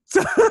people.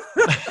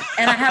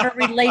 And I have a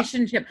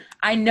relationship.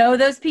 I know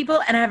those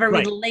people and I have a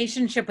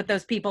relationship with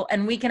those people,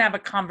 and we can have a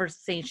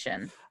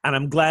conversation. And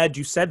I'm glad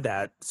you said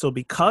that. So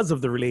because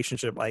of the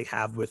relationship I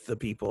have with the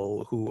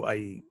people who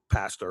I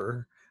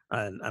pastor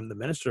and I'm the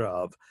minister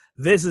of,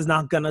 this is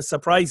not going to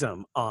surprise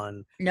them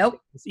on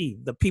Christmas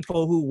Eve. The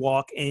people who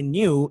walk in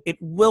you, it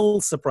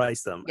will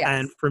surprise them. Yes.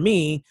 And for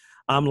me,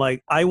 I'm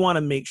like, I want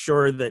to make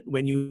sure that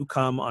when you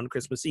come on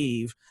Christmas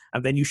Eve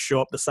and then you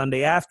show up the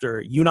Sunday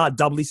after, you're not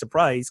doubly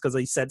surprised because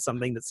I said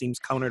something that seems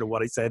counter to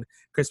what I said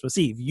Christmas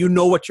Eve. You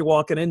know what you're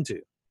walking into.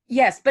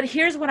 Yes, but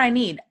here's what I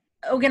need.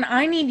 Ogun,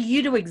 I need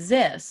you to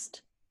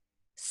exist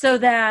so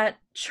that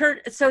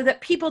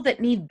people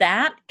that need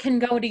that can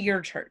go to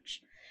your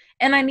church.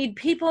 And I need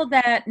people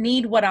that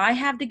need what I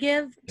have to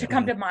give to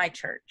come to my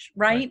church,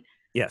 right?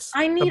 Yes.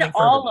 I need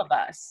all of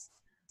us.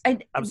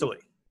 Absolutely.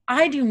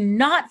 I do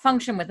not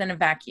function within a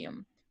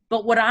vacuum.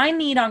 But what I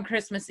need on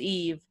Christmas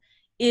Eve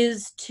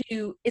is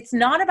it's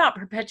not about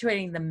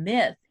perpetuating the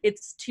myth.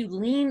 It's to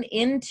lean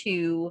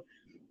into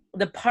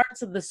the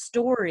parts of the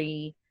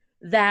story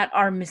that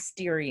are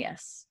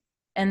mysterious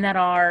and that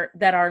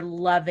are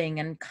loving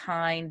and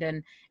kind.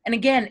 And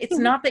again, it's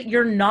not that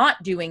you're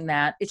not doing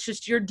that. It's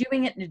just you're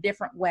doing it in a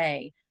different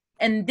way.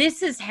 And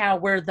this is how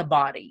we're the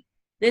body.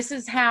 This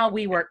is how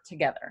we work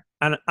together.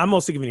 And I'm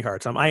also giving you a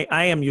hard time. I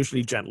am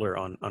usually gentler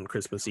on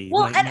Christmas Eve.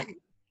 Well, and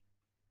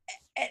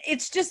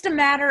it's just a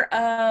matter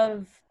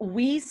of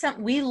we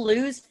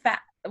lose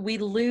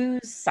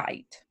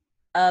sight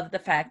of the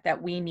fact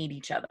that we need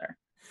each other.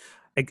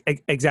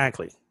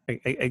 Exactly.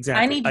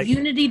 I need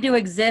unity to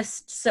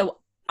exist so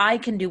I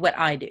can do what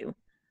I do,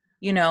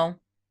 you know?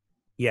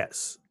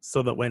 Yes.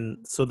 so that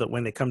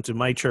when they come to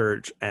my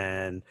church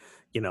and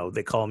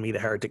they call me the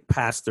heretic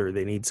pastor,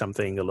 they need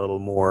something a little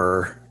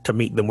more to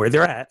meet them where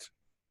they're at.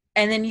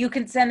 And then you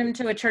can send them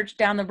to a church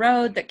down the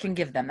road that can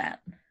give them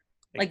that.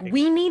 Like,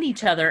 we need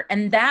each other,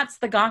 and that's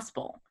the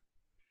gospel.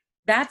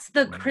 That's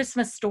the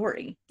Christmas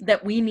story,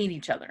 that we need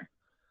each other.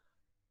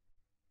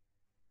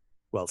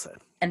 Well said.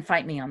 And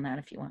fight me on that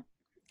if you want.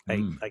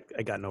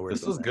 I got nowhere.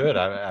 This was good.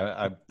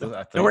 I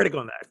think nowhere to go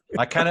on that.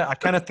 I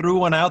kind of threw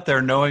one out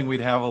there, knowing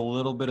we'd have a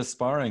little bit of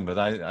sparring. But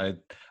I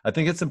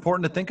think it's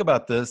important to think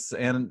about this.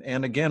 And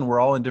again, we're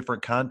all in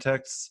different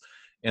contexts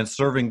and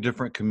serving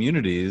different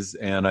communities.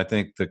 And I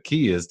think the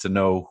key is to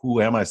know, who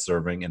am I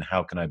serving and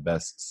how can I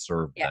best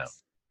serve them?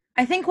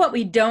 I think what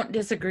we don't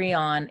disagree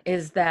on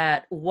is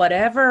that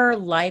whatever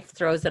life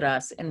throws at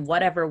us in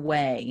whatever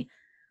way,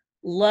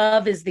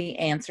 love is the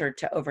answer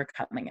to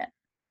overcoming it.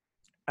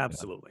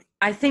 Absolutely.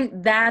 I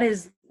think that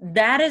is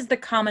the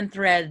common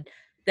thread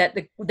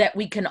that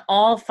we can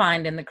all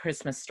find in the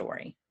Christmas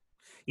story.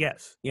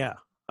 Yes. Yeah.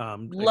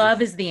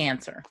 Love is the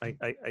answer.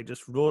 I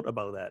just wrote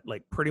about that.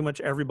 Like, pretty much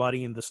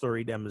everybody in the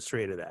story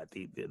demonstrated that.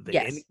 The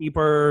Yes.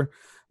 innkeeper,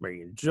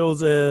 Mary and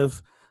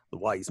Joseph, the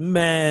wise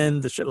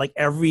men,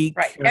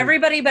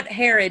 Everybody but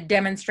Herod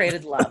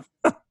demonstrated love.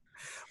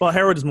 Well,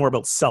 Herod is more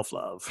about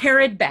self-love.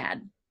 Herod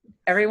bad.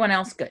 Everyone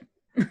else good.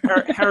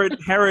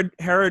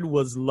 Herod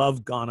was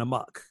love gone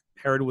amok.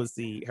 Herod was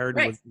the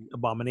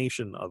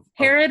abomination of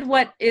Herod.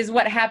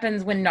 What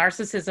happens when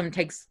narcissism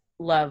takes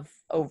love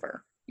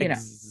over?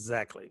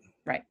 Exactly.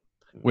 Right.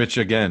 Which,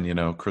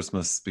 again,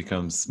 Christmas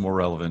becomes more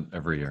relevant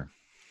every year.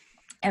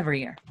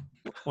 Every year.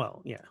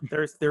 Well, yeah.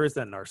 There is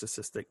that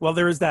narcissistic. Well,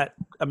 there is that.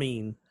 I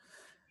mean,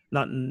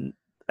 I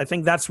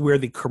think that's where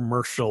the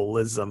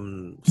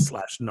commercialism /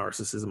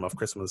 narcissism of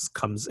Christmas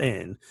comes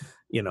in.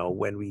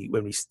 When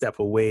we step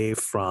away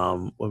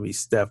from the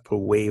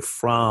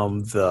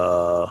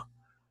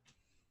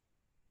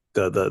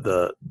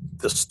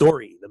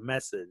story, the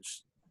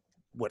message,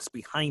 what's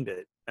behind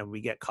it, and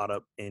we get caught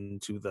up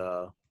into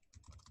the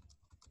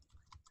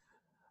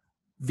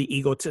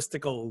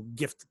egotistical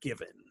gift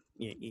given.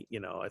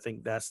 I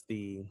think that's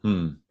the.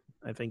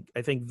 I think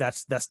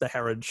that's the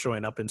Herod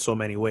showing up in so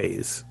many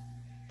ways.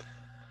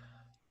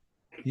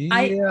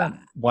 Yeah.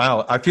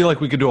 Wow. I feel like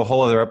we could do a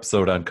whole other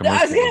episode on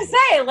commercials. I was going to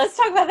say, let's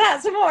talk about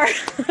that some more.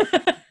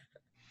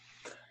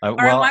 All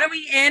right, why don't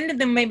we end,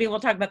 and then maybe we'll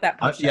talk about that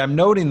post-show. I'm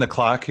noting the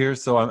clock here,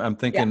 so I'm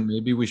thinking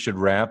maybe we should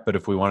wrap, but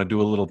if we want to do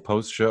a little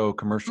post-show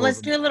commercial.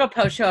 Let's do a little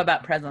post-show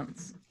about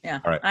presents. Yeah.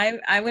 All right.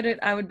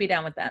 I would be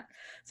down with that.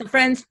 So,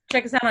 friends,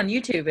 check us out on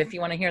YouTube if you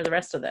want to hear the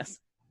rest of this.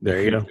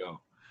 There you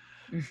go.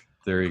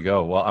 There you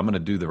go. Well, I'm going to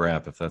do the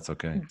wrap if that's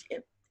okay.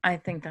 I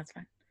think that's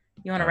fine.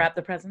 You want to wrap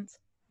the presents?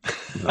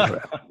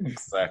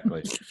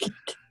 Exactly.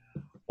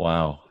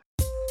 Wow.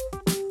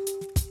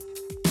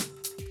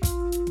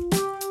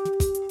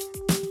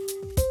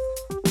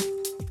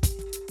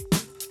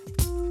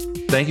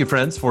 Thank you,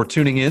 friends, for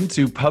tuning in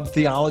to Pub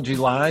Theology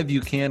Live. You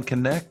can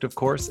connect, of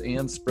course,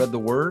 and spread the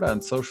word on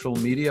social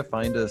media.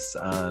 Find us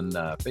on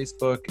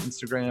Facebook,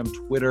 Instagram,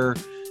 Twitter,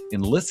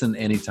 and listen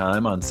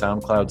anytime on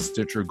SoundCloud,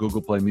 Stitcher,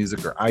 Google Play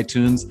Music, or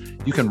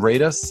iTunes. You can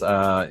rate us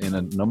in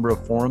a number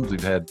of forums.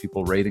 We've had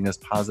people rating us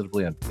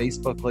positively on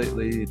Facebook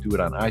lately. Do it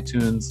on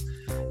iTunes.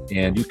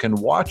 And you can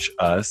watch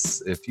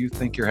us if you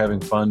think you're having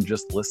fun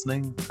just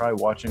listening. Try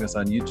watching us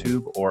on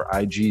YouTube or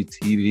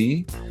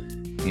IGTV.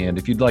 And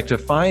if you'd like to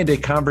find a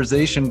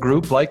conversation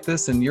group like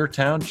this in your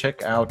town,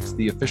 check out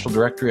the official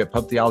directory at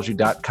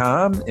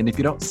pubtheology.com. And if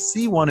you don't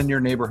see one in your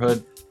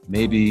neighborhood,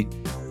 maybe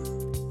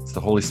it's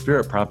the Holy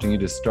Spirit prompting you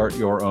to start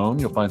your own.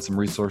 You'll find some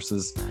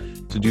resources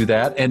to do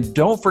that. And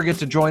don't forget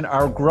to join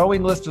our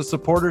growing list of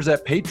supporters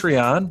at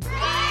Patreon.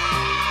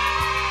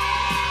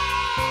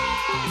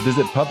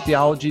 Visit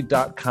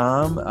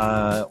pubtheology.com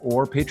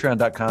or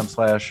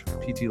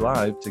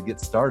patreon.com/PTLive to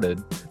get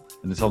started.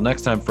 And until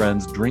next time,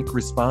 friends, drink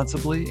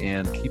responsibly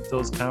and keep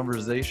those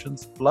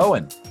conversations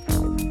flowing.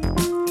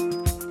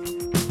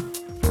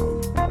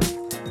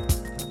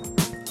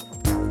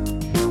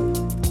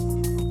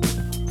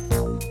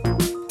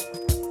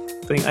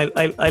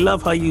 I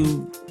love how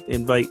you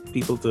invite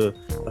people to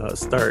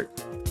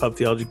start pub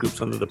theology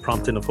groups under the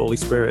prompting of Holy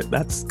Spirit.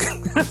 That's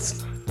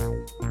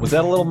Was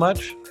that a little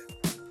much?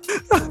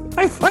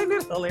 I find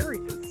it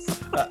hilarious.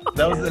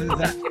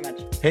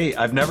 Hey,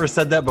 I've never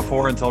said that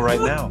before until right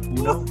now. Who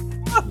knows?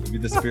 Maybe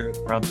the Spirit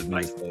prompted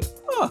me to say it.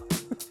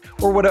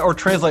 Or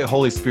translate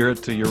Holy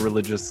Spirit to your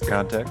religious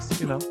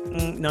context, No,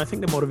 I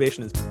think the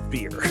motivation is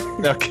beer.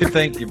 Okay,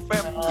 thank you.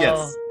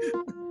 Yes.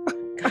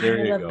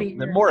 There you go.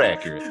 They're more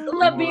accurate. I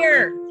love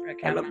beer.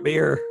 I love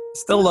beer.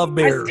 Still love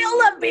beer. I still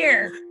love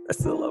beer. I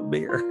still love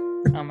beer.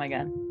 Oh my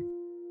God.